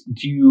things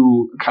do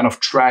you kind of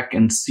track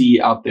and see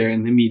out there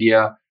in the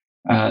media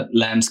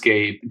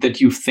landscape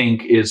that you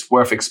think is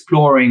worth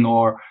exploring,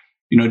 or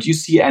do you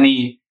see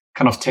any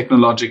kind of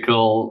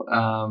technological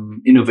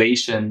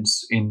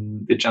innovations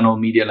in the general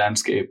media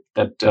landscape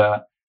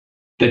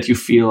that you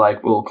feel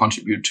like will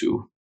contribute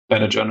to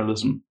better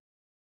journalism?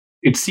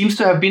 It seems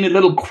to have been a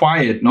little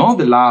quiet, no?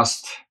 The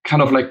last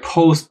kind of like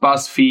post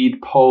BuzzFeed,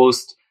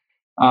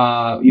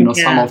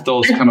 some of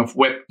those kind of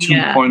Web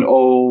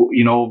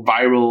 2.0,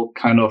 viral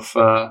kind of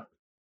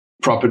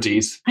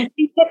properties. I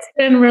think that's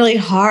been really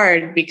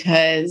hard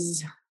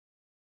because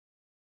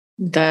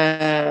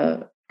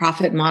the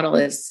profit model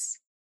is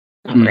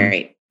not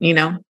great,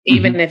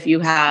 even if you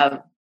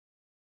have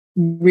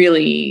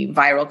really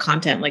viral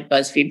content like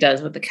BuzzFeed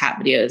does with the cat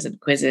videos and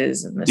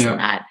quizzes and this and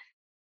that,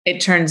 it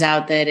turns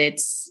out that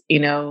it's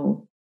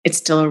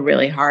still a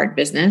really hard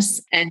business.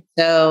 And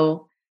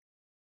so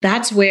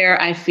that's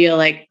where I feel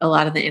like a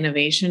lot of the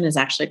innovation is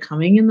actually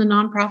coming in the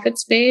nonprofit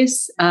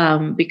space,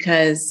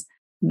 because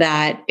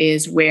that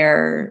is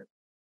where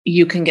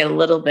you can get a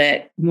little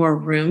bit more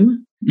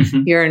room.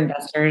 Your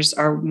investors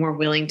are more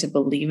willing to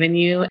believe in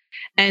you.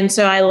 And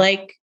so I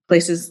like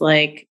places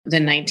like the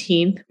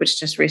 19th, which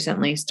just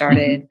recently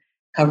started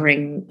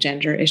covering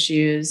gender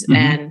issues,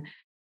 and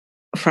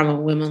from a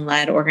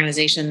women-led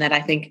organization that I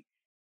think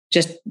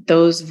just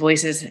those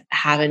voices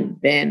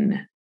haven't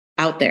been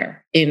out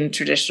there in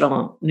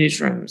traditional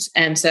newsrooms.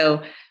 And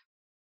so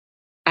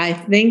I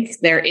think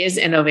there is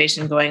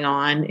innovation going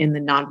on in the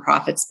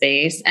nonprofit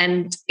space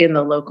and in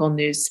the local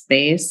news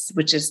space,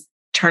 which is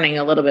turning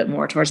a little bit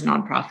more towards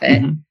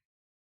nonprofit.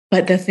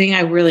 But the thing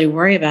I really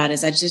worry about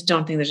is I just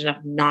don't think there's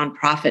enough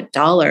nonprofit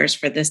dollars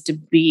for this to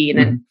be,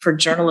 and for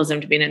journalism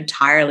to be an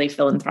entirely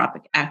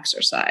philanthropic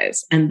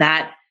exercise. And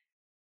that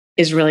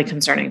is really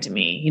concerning to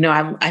me.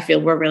 I feel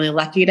we're really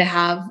lucky to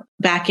have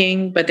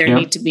backing, but there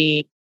need to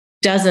be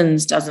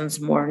dozens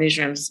more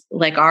newsrooms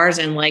like ours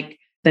and like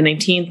the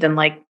 19th and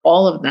like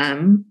all of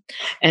them.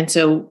 And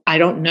so I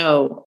don't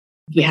know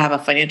if we have a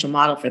financial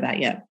model for that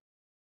yet.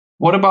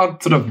 What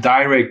about sort of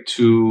direct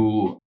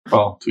to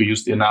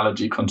use the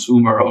analogy,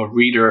 consumer or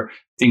reader,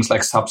 things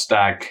like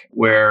Substack,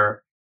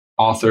 where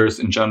authors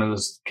and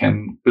journalists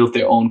can build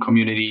their own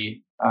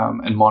community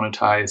and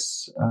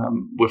monetize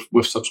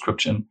with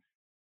subscription?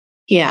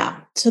 Yeah.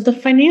 So the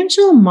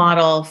financial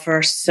model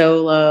for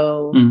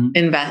solo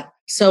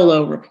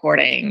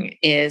reporting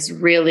is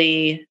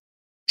really,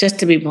 just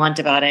to be blunt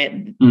about it,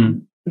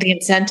 the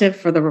incentive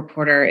for the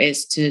reporter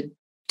is to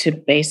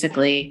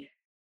basically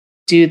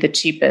do the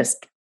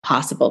cheapest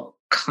possible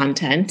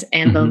content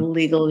and the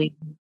legally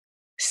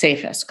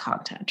safest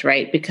content,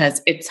 right?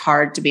 Because it's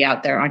hard to be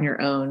out there on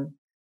your own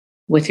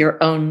with your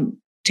own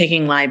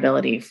taking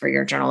liability for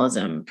your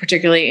journalism,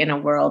 particularly in a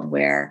world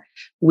where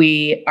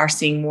we are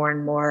seeing more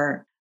and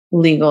more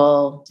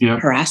legal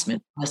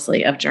harassment,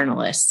 honestly, of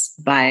journalists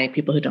by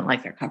people who don't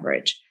like their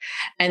coverage.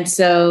 And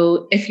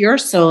so if you're a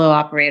solo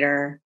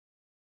operator,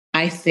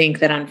 I think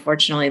that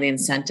unfortunately the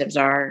incentives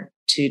are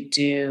to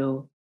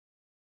do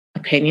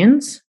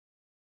opinions,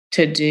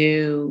 to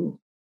do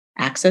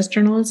access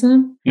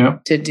journalism,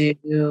 to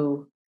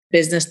do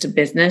business to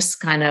business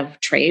kind of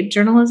trade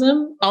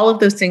journalism. All of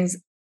those things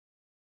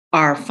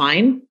are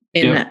fine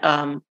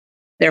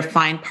they're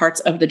fine parts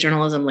of the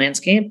journalism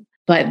landscape,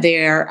 but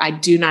I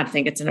do not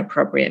think it's an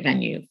appropriate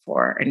venue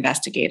for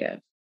investigative,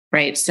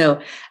 right?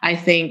 So I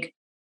think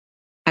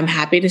I'm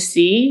happy to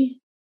see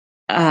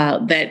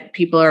that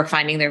people are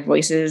finding their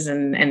voices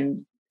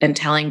and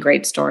telling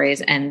great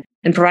stories and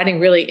providing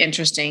really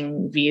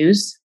interesting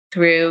views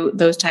through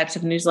those types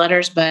of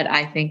newsletters. But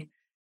I think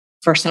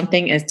for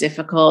something as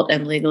difficult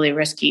and legally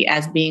risky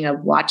as being a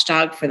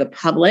watchdog for the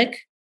public,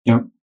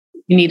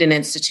 you need an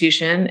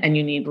institution and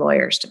you need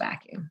lawyers to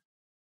back you.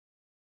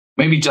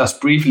 Maybe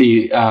just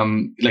briefly,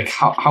 like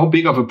how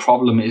big of a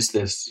problem is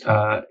this,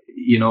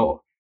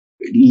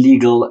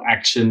 legal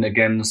action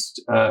against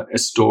a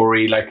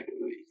story? Like,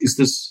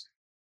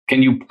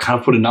 can you kind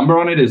of put a number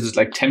on it? Is this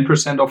like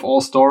 10% of all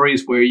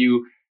stories where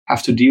you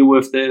have to deal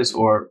with this,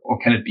 or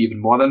can it be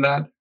even more than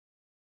that?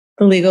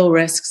 The legal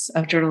risks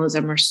of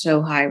journalism are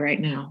so high right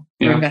now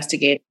for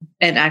investigative,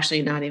 and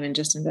actually not even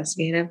just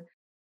investigative.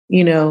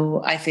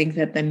 I think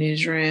that the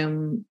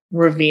Newsroom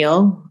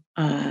Reveal,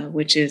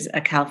 which is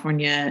a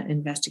California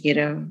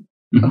investigative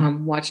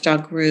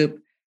watchdog group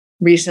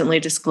recently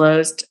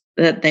disclosed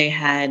that they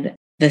had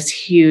this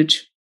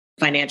huge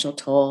financial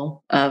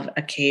toll of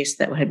a case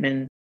that had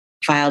been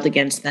filed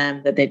against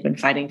them that they'd been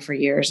fighting for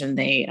years, and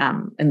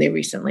they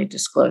recently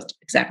disclosed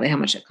exactly how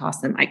much it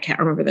cost them. I can't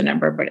remember the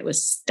number, but it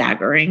was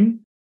staggering.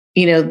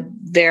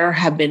 There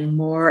have been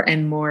more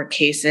and more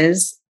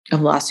cases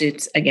of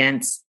lawsuits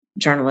against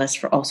journalists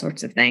for all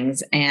sorts of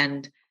things,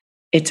 and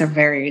it's a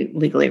very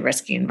legally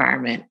risky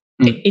environment.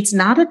 It's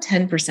not a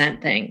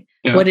 10% thing.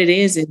 Yeah. What it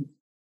is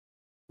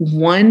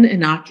one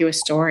innocuous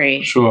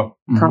story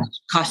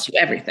costs you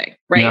everything,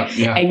 right?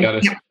 Yeah, and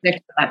you can't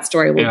predict what that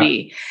story will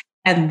be.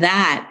 And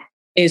that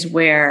is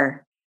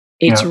where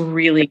it's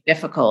really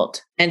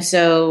difficult. And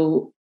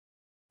so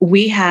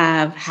we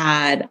have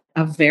had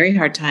a very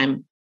hard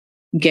time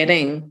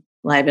getting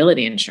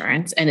liability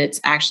insurance. And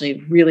it's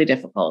actually really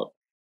difficult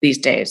these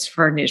days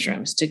for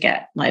newsrooms to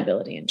get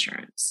liability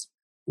insurance.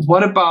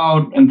 What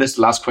about, and this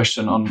last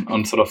question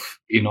on sort of,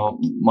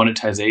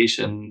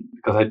 monetization,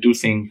 because I do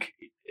think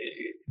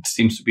it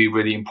seems to be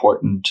really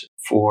important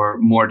for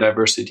more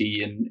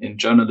diversity in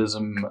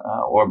journalism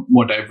or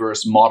more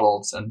diverse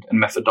models and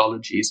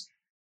methodologies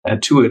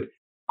to it.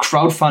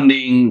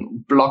 Crowdfunding,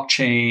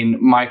 blockchain,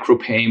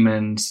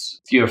 micropayments.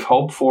 Do you have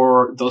hope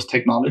for those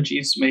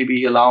technologies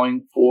maybe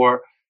allowing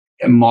for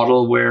a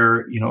model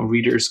where,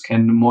 readers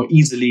can more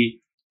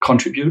easily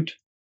contribute?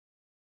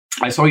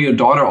 I saw your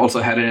daughter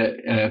also had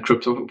a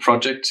crypto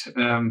project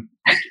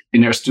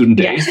in her student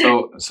days.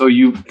 So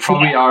you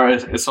probably are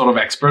a sort of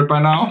expert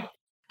by now.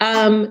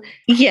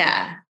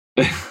 Yeah.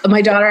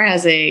 My daughter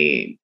has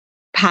a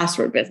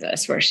password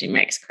business where she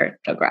makes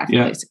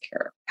cryptographically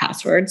secure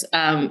passwords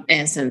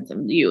and sends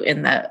them to you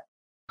in the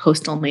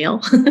postal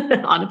mail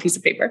on a piece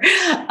of paper.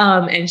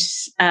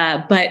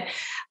 But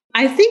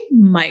I think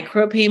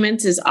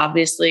micropayments is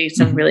obviously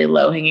some really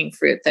low-hanging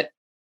fruit that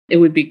it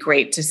would be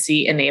great to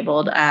see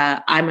enabled.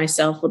 I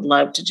myself would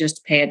love to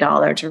just pay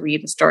 $1 to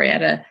read a story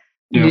at a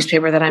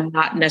newspaper that I'm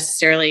not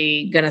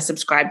necessarily going to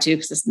subscribe to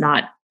because it's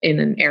not in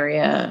an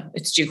area,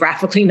 it's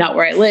geographically not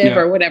where I live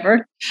or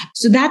whatever.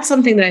 So that's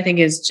something that I think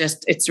is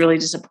it's really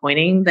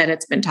disappointing that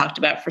it's been talked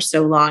about for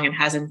so long and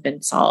hasn't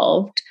been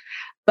solved.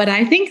 But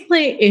I think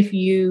if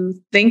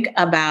you think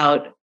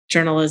about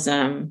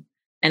journalism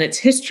and its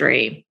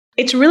history,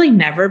 it's really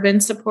never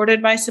been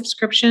supported by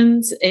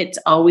subscriptions. It's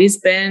always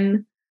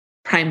been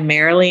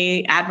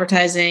primarily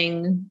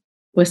advertising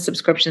with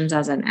subscriptions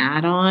as an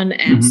add-on.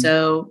 And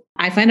so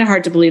I find it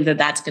hard to believe that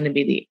that's going to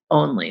be the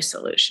only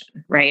solution,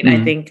 right?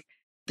 I think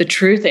the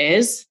truth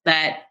is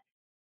that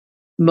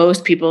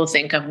most people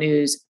think of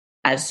news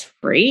as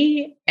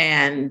free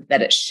and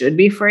that it should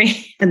be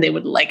free and they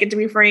would like it to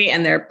be free.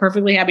 And they're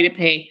perfectly happy to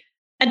pay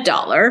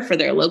 $1 for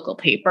their local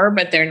paper,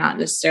 but they're not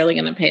necessarily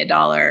going to pay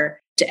 $1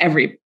 to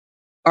every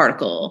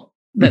article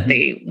that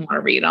they want to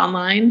read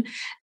online.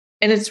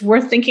 And it's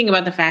worth thinking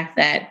about the fact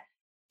that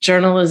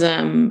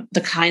journalism,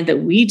 the kind that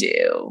we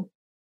do,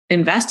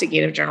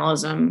 investigative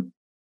journalism,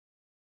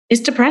 is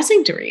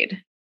depressing to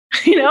read.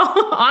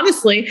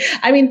 Honestly,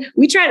 I mean,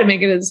 we try to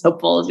make it as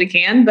hopeful as we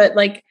can, but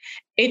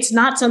it's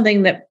not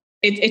something that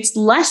it's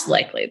less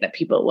likely that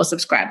people will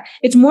subscribe.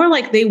 It's more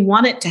like they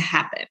want it to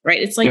happen,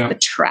 right? It's like the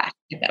trash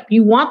pickup.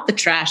 You want the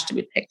trash to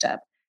be picked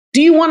up.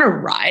 Do you want to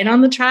ride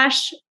on the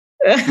trash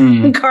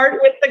cart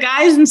with the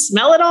guys and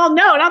smell it all?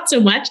 No, not so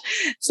much.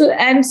 So,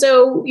 I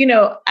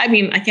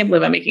mean, I can't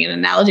believe I'm making an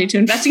analogy to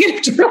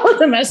investigative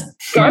journalism as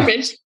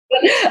garbage.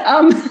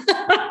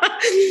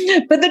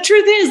 But the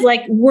truth is,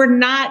 we're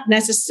not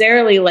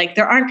necessarily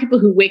there aren't people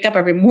who wake up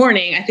every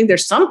morning. I think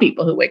there's some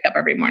people who wake up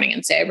every morning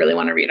and say, I really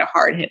want to read a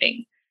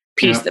hard-hitting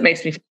piece that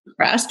makes me feel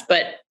depressed,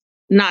 but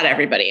not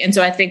everybody. And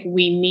so I think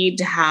we need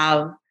to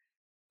have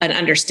an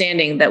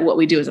understanding that what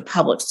we do is a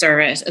public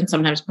service, and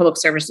sometimes public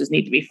services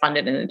need to be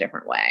funded in a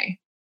different way.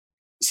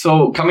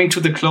 So coming to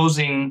the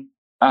closing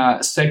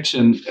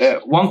section,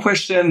 one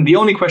question, the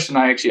only question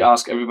I actually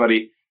ask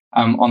everybody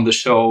on the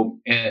show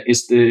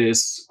is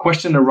this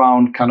question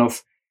around kind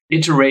of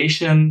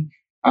iteration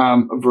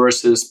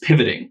versus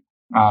pivoting.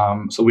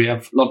 So we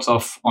have lots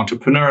of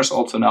entrepreneurs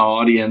also in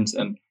our audience,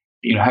 and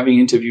having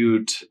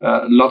interviewed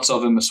lots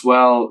of them as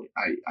well,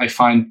 I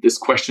find this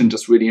question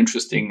just really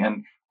interesting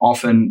and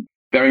often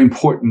very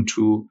important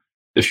to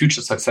the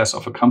future success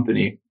of a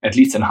company, at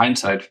least in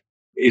hindsight,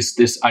 is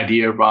this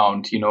idea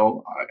around,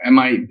 am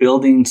I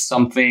building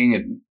something?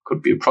 It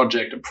could be a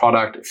project, a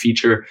product, a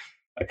feature,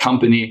 a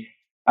company,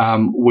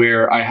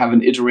 where I have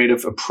an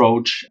iterative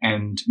approach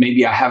and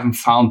maybe I haven't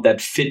found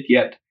that fit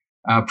yet,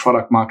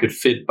 product market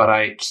fit, but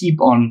I keep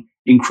on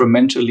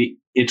incrementally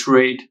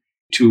iterate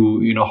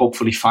to,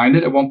 hopefully find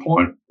it at one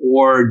point?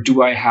 Or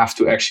do I have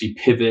to actually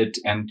pivot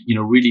and,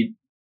 really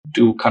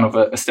do kind of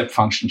a step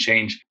function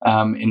change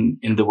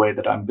in the way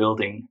that I'm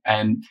building?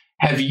 And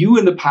have you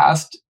in the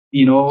past,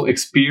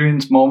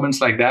 experienced moments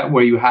like that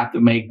where you had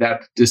to make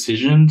that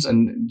decisions?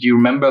 And do you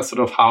remember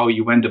sort of how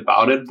you went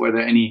about it? Were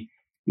there any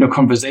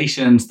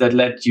conversations that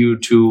led you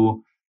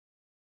to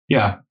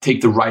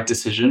take the right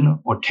decision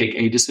or take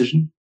a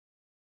decision?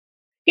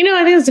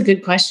 I think that's a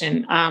good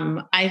question.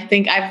 I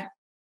think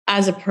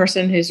as a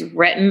person who's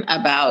written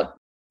about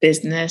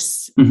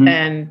business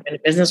and been a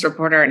business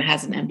reporter and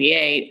has an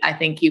MBA, I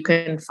think you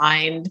can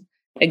find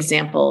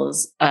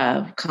examples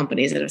of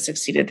companies that have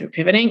succeeded through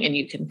pivoting, and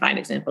you can find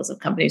examples of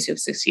companies who have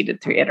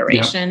succeeded through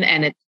iteration.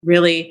 And it's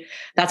really,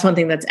 that's one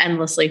thing that's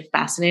endlessly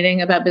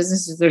fascinating about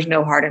business is there's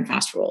no hard and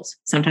fast rules.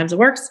 Sometimes it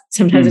works,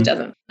 sometimes it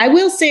doesn't. I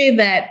will say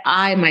that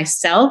I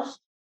myself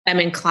am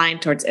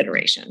inclined towards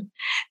iteration.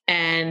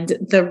 And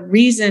the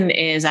reason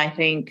is I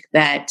think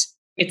that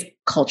it's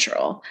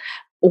cultural.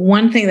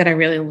 One thing that I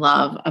really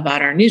love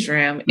about our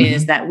newsroom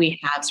is that we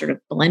have sort of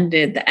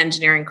blended the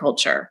engineering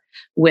culture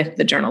with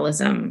the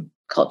journalism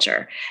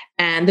culture.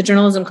 And the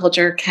journalism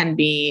culture can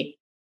be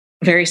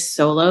very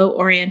solo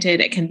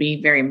oriented. It can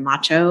be very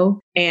macho.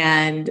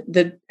 And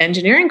the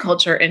engineering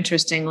culture,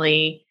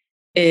 interestingly,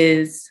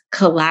 is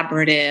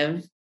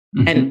collaborative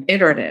and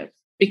iterative.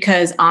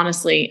 Because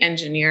honestly,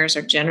 engineers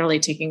are generally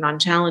taking on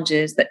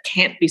challenges that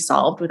can't be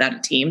solved without a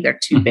team. They're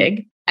too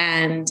big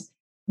and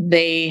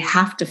they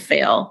have to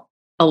fail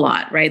a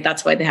lot, right?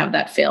 That's why they have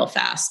that fail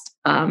fast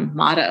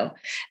motto.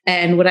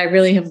 And what I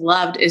really have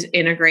loved is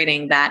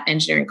integrating that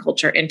engineering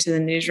culture into the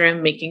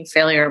newsroom, making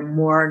failure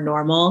more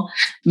normal,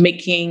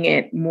 making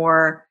it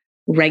more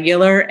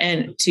regular,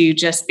 and to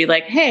just be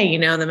like, hey, you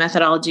know, the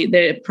methodology,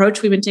 the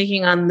approach we've been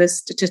taking on this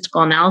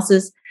statistical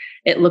analysis,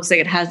 it looks like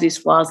it has these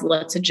flaws.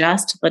 Let's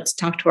adjust. Let's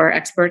talk to our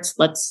experts.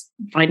 Let's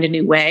find a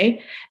new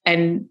way,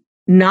 and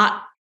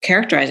not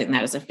characterizing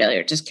that as a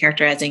failure, just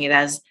characterizing it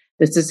as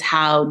this is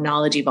how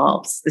knowledge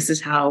evolves. This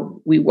is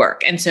how we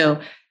work. And so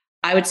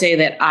I would say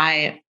that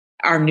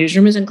our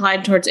newsroom is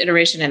inclined towards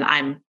iteration, and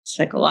I'm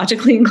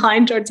psychologically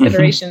inclined towards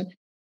iteration.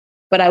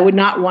 But I would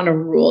not want to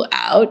rule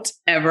out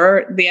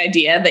ever the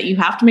idea that you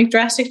have to make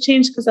drastic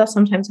change, because that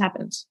sometimes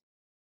happens.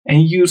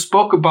 And you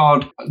spoke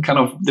about kind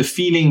of the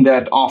feeling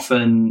that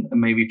often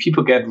maybe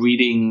people get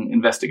reading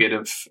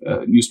investigative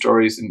news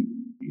stories and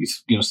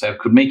say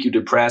could make you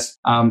depressed.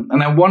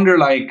 And I wonder,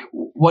 like,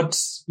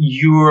 what's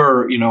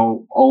your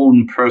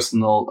own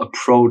personal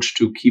approach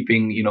to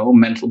keeping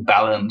mental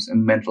balance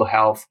and mental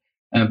health,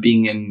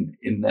 being in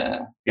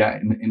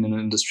an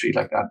industry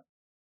like that?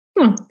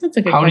 Oh, that's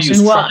a good question. How do you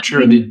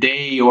structure the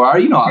day, or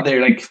are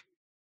there like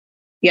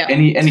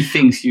any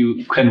things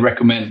you can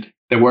recommend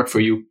that work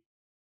for you?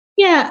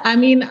 Yeah, I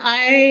mean,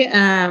 I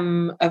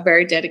am a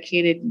very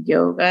dedicated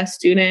yoga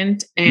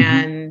student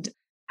and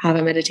have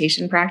a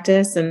meditation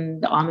practice,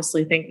 and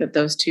honestly think that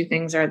those two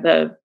things are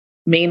the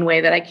main way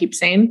that I keep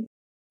sane.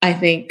 I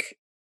think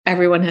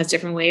everyone has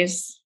different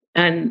ways,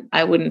 and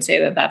I wouldn't say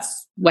that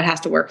that's what has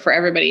to work for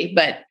everybody.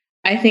 But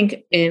I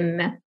think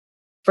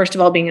first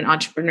of all, being an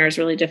entrepreneur is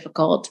really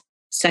difficult.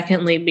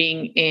 Secondly,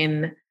 being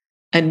in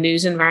a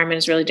news environment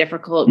is really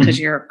difficult because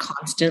you're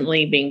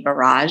constantly being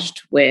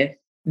barraged with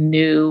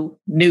new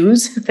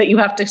news that you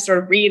have to sort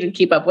of read and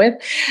keep up with.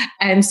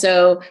 And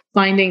so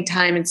finding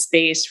time and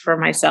space for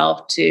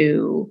myself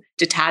to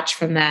detach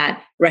from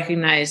that,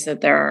 recognize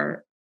that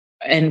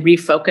and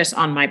refocus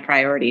on my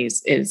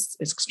priorities is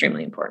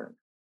extremely important.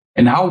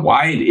 And how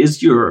wide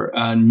is your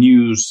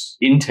news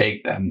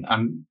intake then?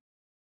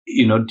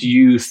 Do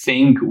you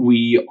think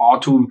we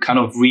ought to kind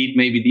of read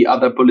maybe the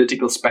other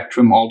political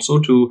spectrum also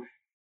to,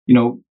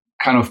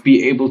 kind of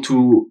be able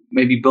to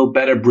maybe build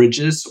better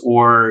bridges?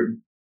 Or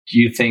do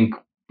you think,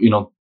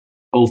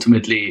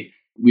 ultimately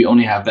we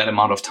only have that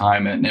amount of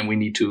time and we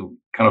need to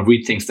kind of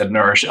read things that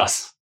nourish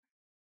us?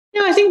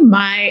 No, I think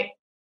my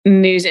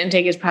news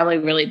intake is probably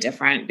really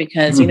different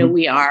because,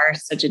 we are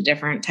such a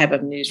different type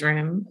of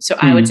newsroom. So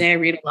I would say I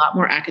read a lot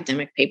more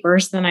academic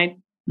papers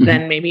than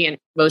maybe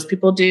most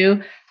people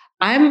do.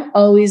 I'm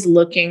always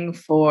looking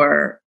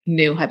for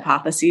new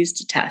hypotheses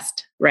to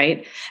test,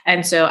 right?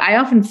 And so I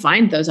often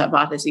find those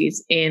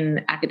hypotheses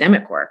in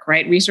academic work,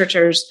 right?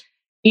 Researchers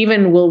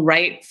even will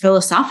write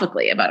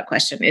philosophically about a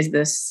question. Is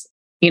this,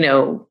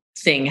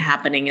 thing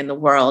happening in the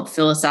world?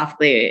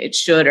 Philosophically, it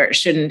should or it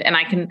shouldn't. And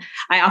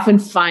I often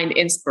find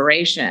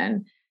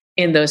inspiration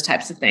in those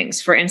types of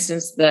things. For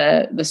instance,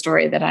 the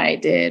story that I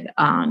did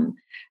on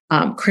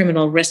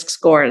criminal risk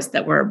scores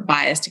that were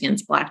biased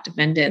against Black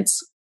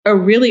defendants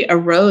really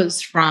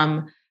arose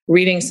from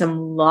reading some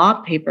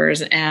law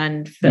papers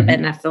and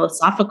a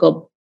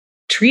philosophical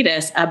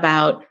treatise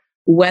about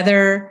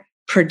whether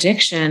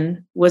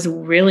prediction was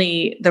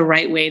really the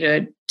right way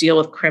to deal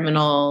with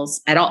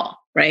criminals at all,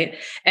 right?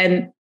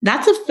 And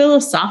that's a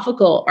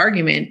philosophical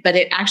argument, but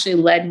it actually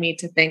led me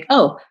to think,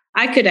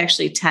 I could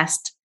actually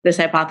test this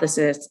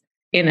hypothesis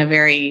in a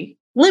very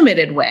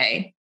limited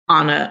way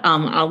on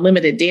a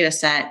limited data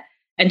set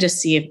and just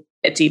see if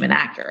it's even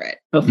accurate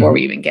before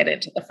we even get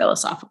into the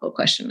philosophical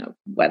question of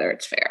whether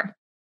it's fair.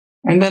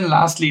 And then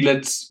lastly,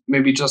 let's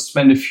maybe just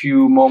spend a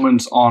few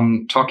moments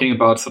on talking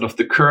about sort of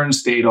the current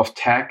state of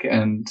tech.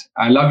 And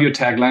I love your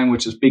tagline,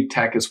 which is big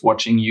tech is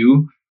watching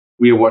you.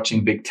 We are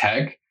watching big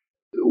tech.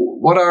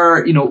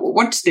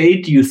 What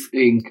state do you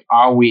think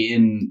are we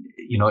in,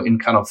 in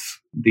kind of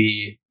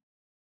the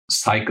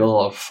cycle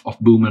of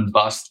boom and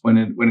bust when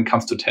it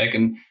comes to tech?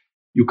 And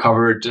you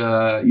covered,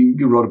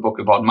 you wrote a book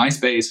about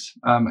MySpace,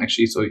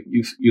 actually. So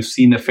you've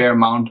seen a fair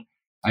amount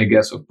I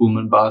guess, of boom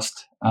and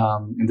bust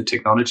in the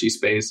technology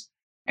space.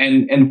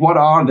 And what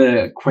are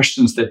the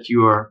questions that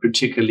you are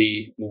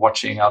particularly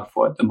watching out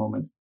for at the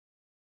moment?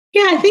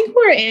 Yeah, I think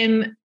we're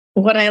in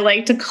what I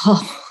like to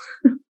call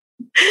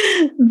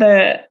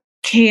the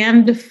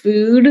canned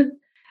food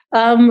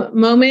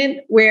moment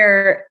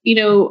where,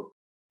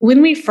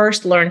 when we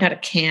first learned how to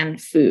can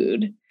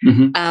food,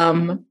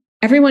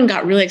 everyone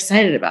got really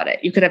excited about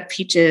it. You could have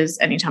peaches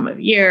any time of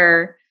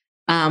year.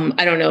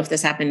 I don't know if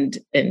this happened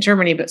in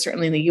Germany, but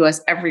certainly in the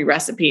US, every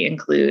recipe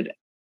include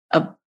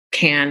a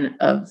can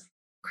of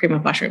cream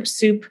of mushroom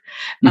soup.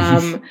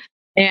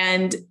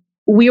 And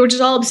we were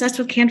just all obsessed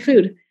with canned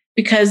food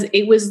because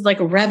it was like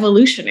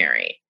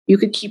revolutionary. You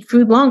could keep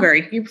food longer,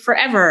 you could keep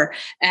forever,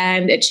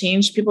 and it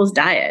changed people's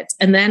diets.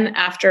 And then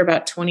after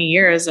about 20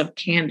 years of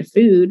canned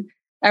food,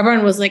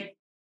 everyone was like,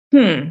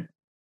 I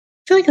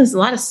feel like there's a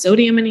lot of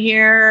sodium in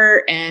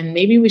here, and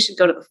maybe we should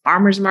go to the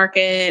farmer's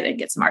market and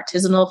get some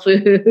artisanal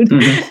food.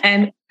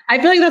 And I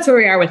feel like that's where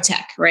we are with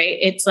tech, right?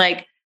 It's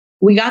like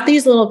we got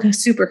these little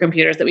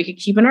supercomputers that we could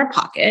keep in our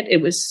pocket.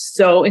 It was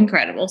so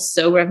incredible,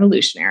 so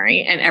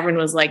revolutionary. And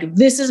everyone was like,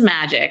 this is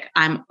magic.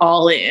 I'm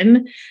all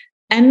in.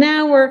 And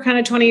now we're kind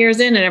of 20 years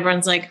in and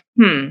everyone's like,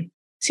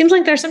 seems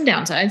like there's some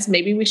downsides.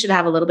 Maybe we should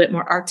have a little bit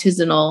more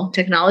artisanal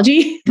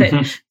technology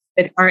that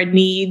our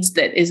needs,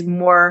 that is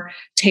more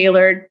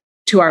tailored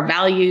to our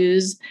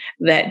values,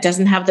 that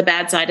doesn't have the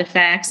bad side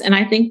effects. And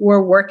I think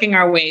we're working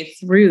our way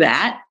through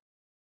that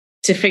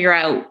to figure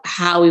out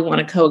how we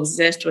want to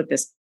coexist with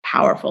this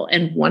powerful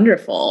and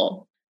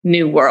wonderful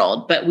new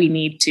world, but we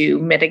need to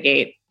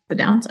mitigate the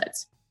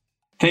downsides.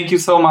 Thank you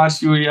so much,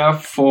 Julia,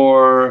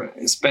 for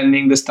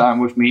spending this time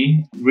with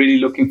me. Really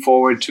looking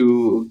forward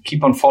to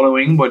keep on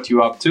following what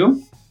you're up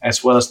to,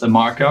 as well as the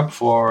Markup.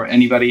 For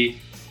anybody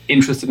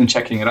interested in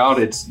checking it out,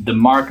 it's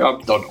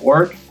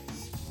themarkup.org.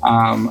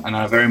 And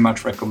I very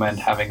much recommend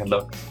having a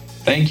look.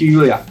 Thank you,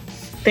 Julia.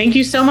 Thank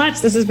you so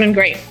much. This has been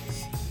great.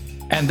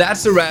 And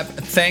that's a wrap.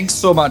 Thanks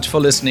so much for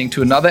listening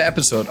to another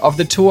episode of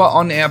the TOA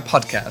On Air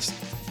podcast.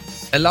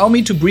 Allow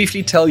me to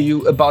briefly tell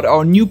you about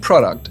our new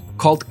product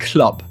called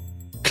Club.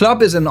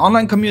 Club is an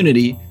online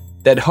community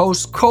that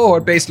hosts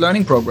cohort-based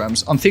learning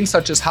programs on things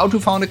such as how to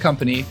found a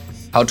company,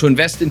 how to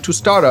invest into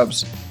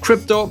startups,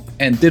 crypto,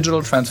 and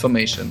digital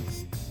transformation.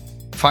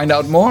 Find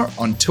out more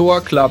on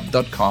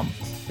toaclub.com.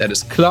 That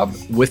is club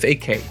with a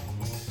K.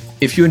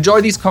 If you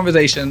enjoy these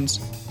conversations,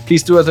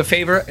 please do us a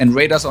favor and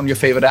rate us on your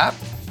favorite app.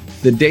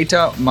 The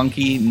data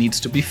monkey needs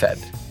to be fed.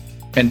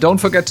 And don't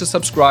forget to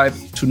subscribe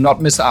to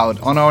not miss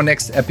out on our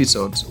next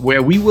episodes,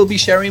 where we will be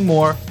sharing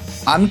more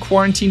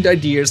unquarantined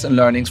ideas and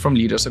learnings from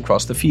leaders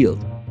across the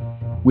field.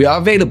 We are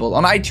available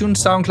on iTunes,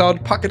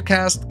 SoundCloud, Pocket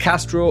Cast,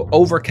 Castro,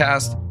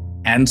 Overcast,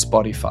 and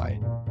Spotify.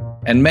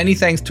 And many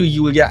thanks to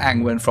Julia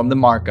Angwin from The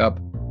Markup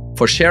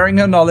for sharing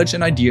her knowledge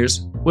and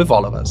ideas with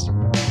all of us.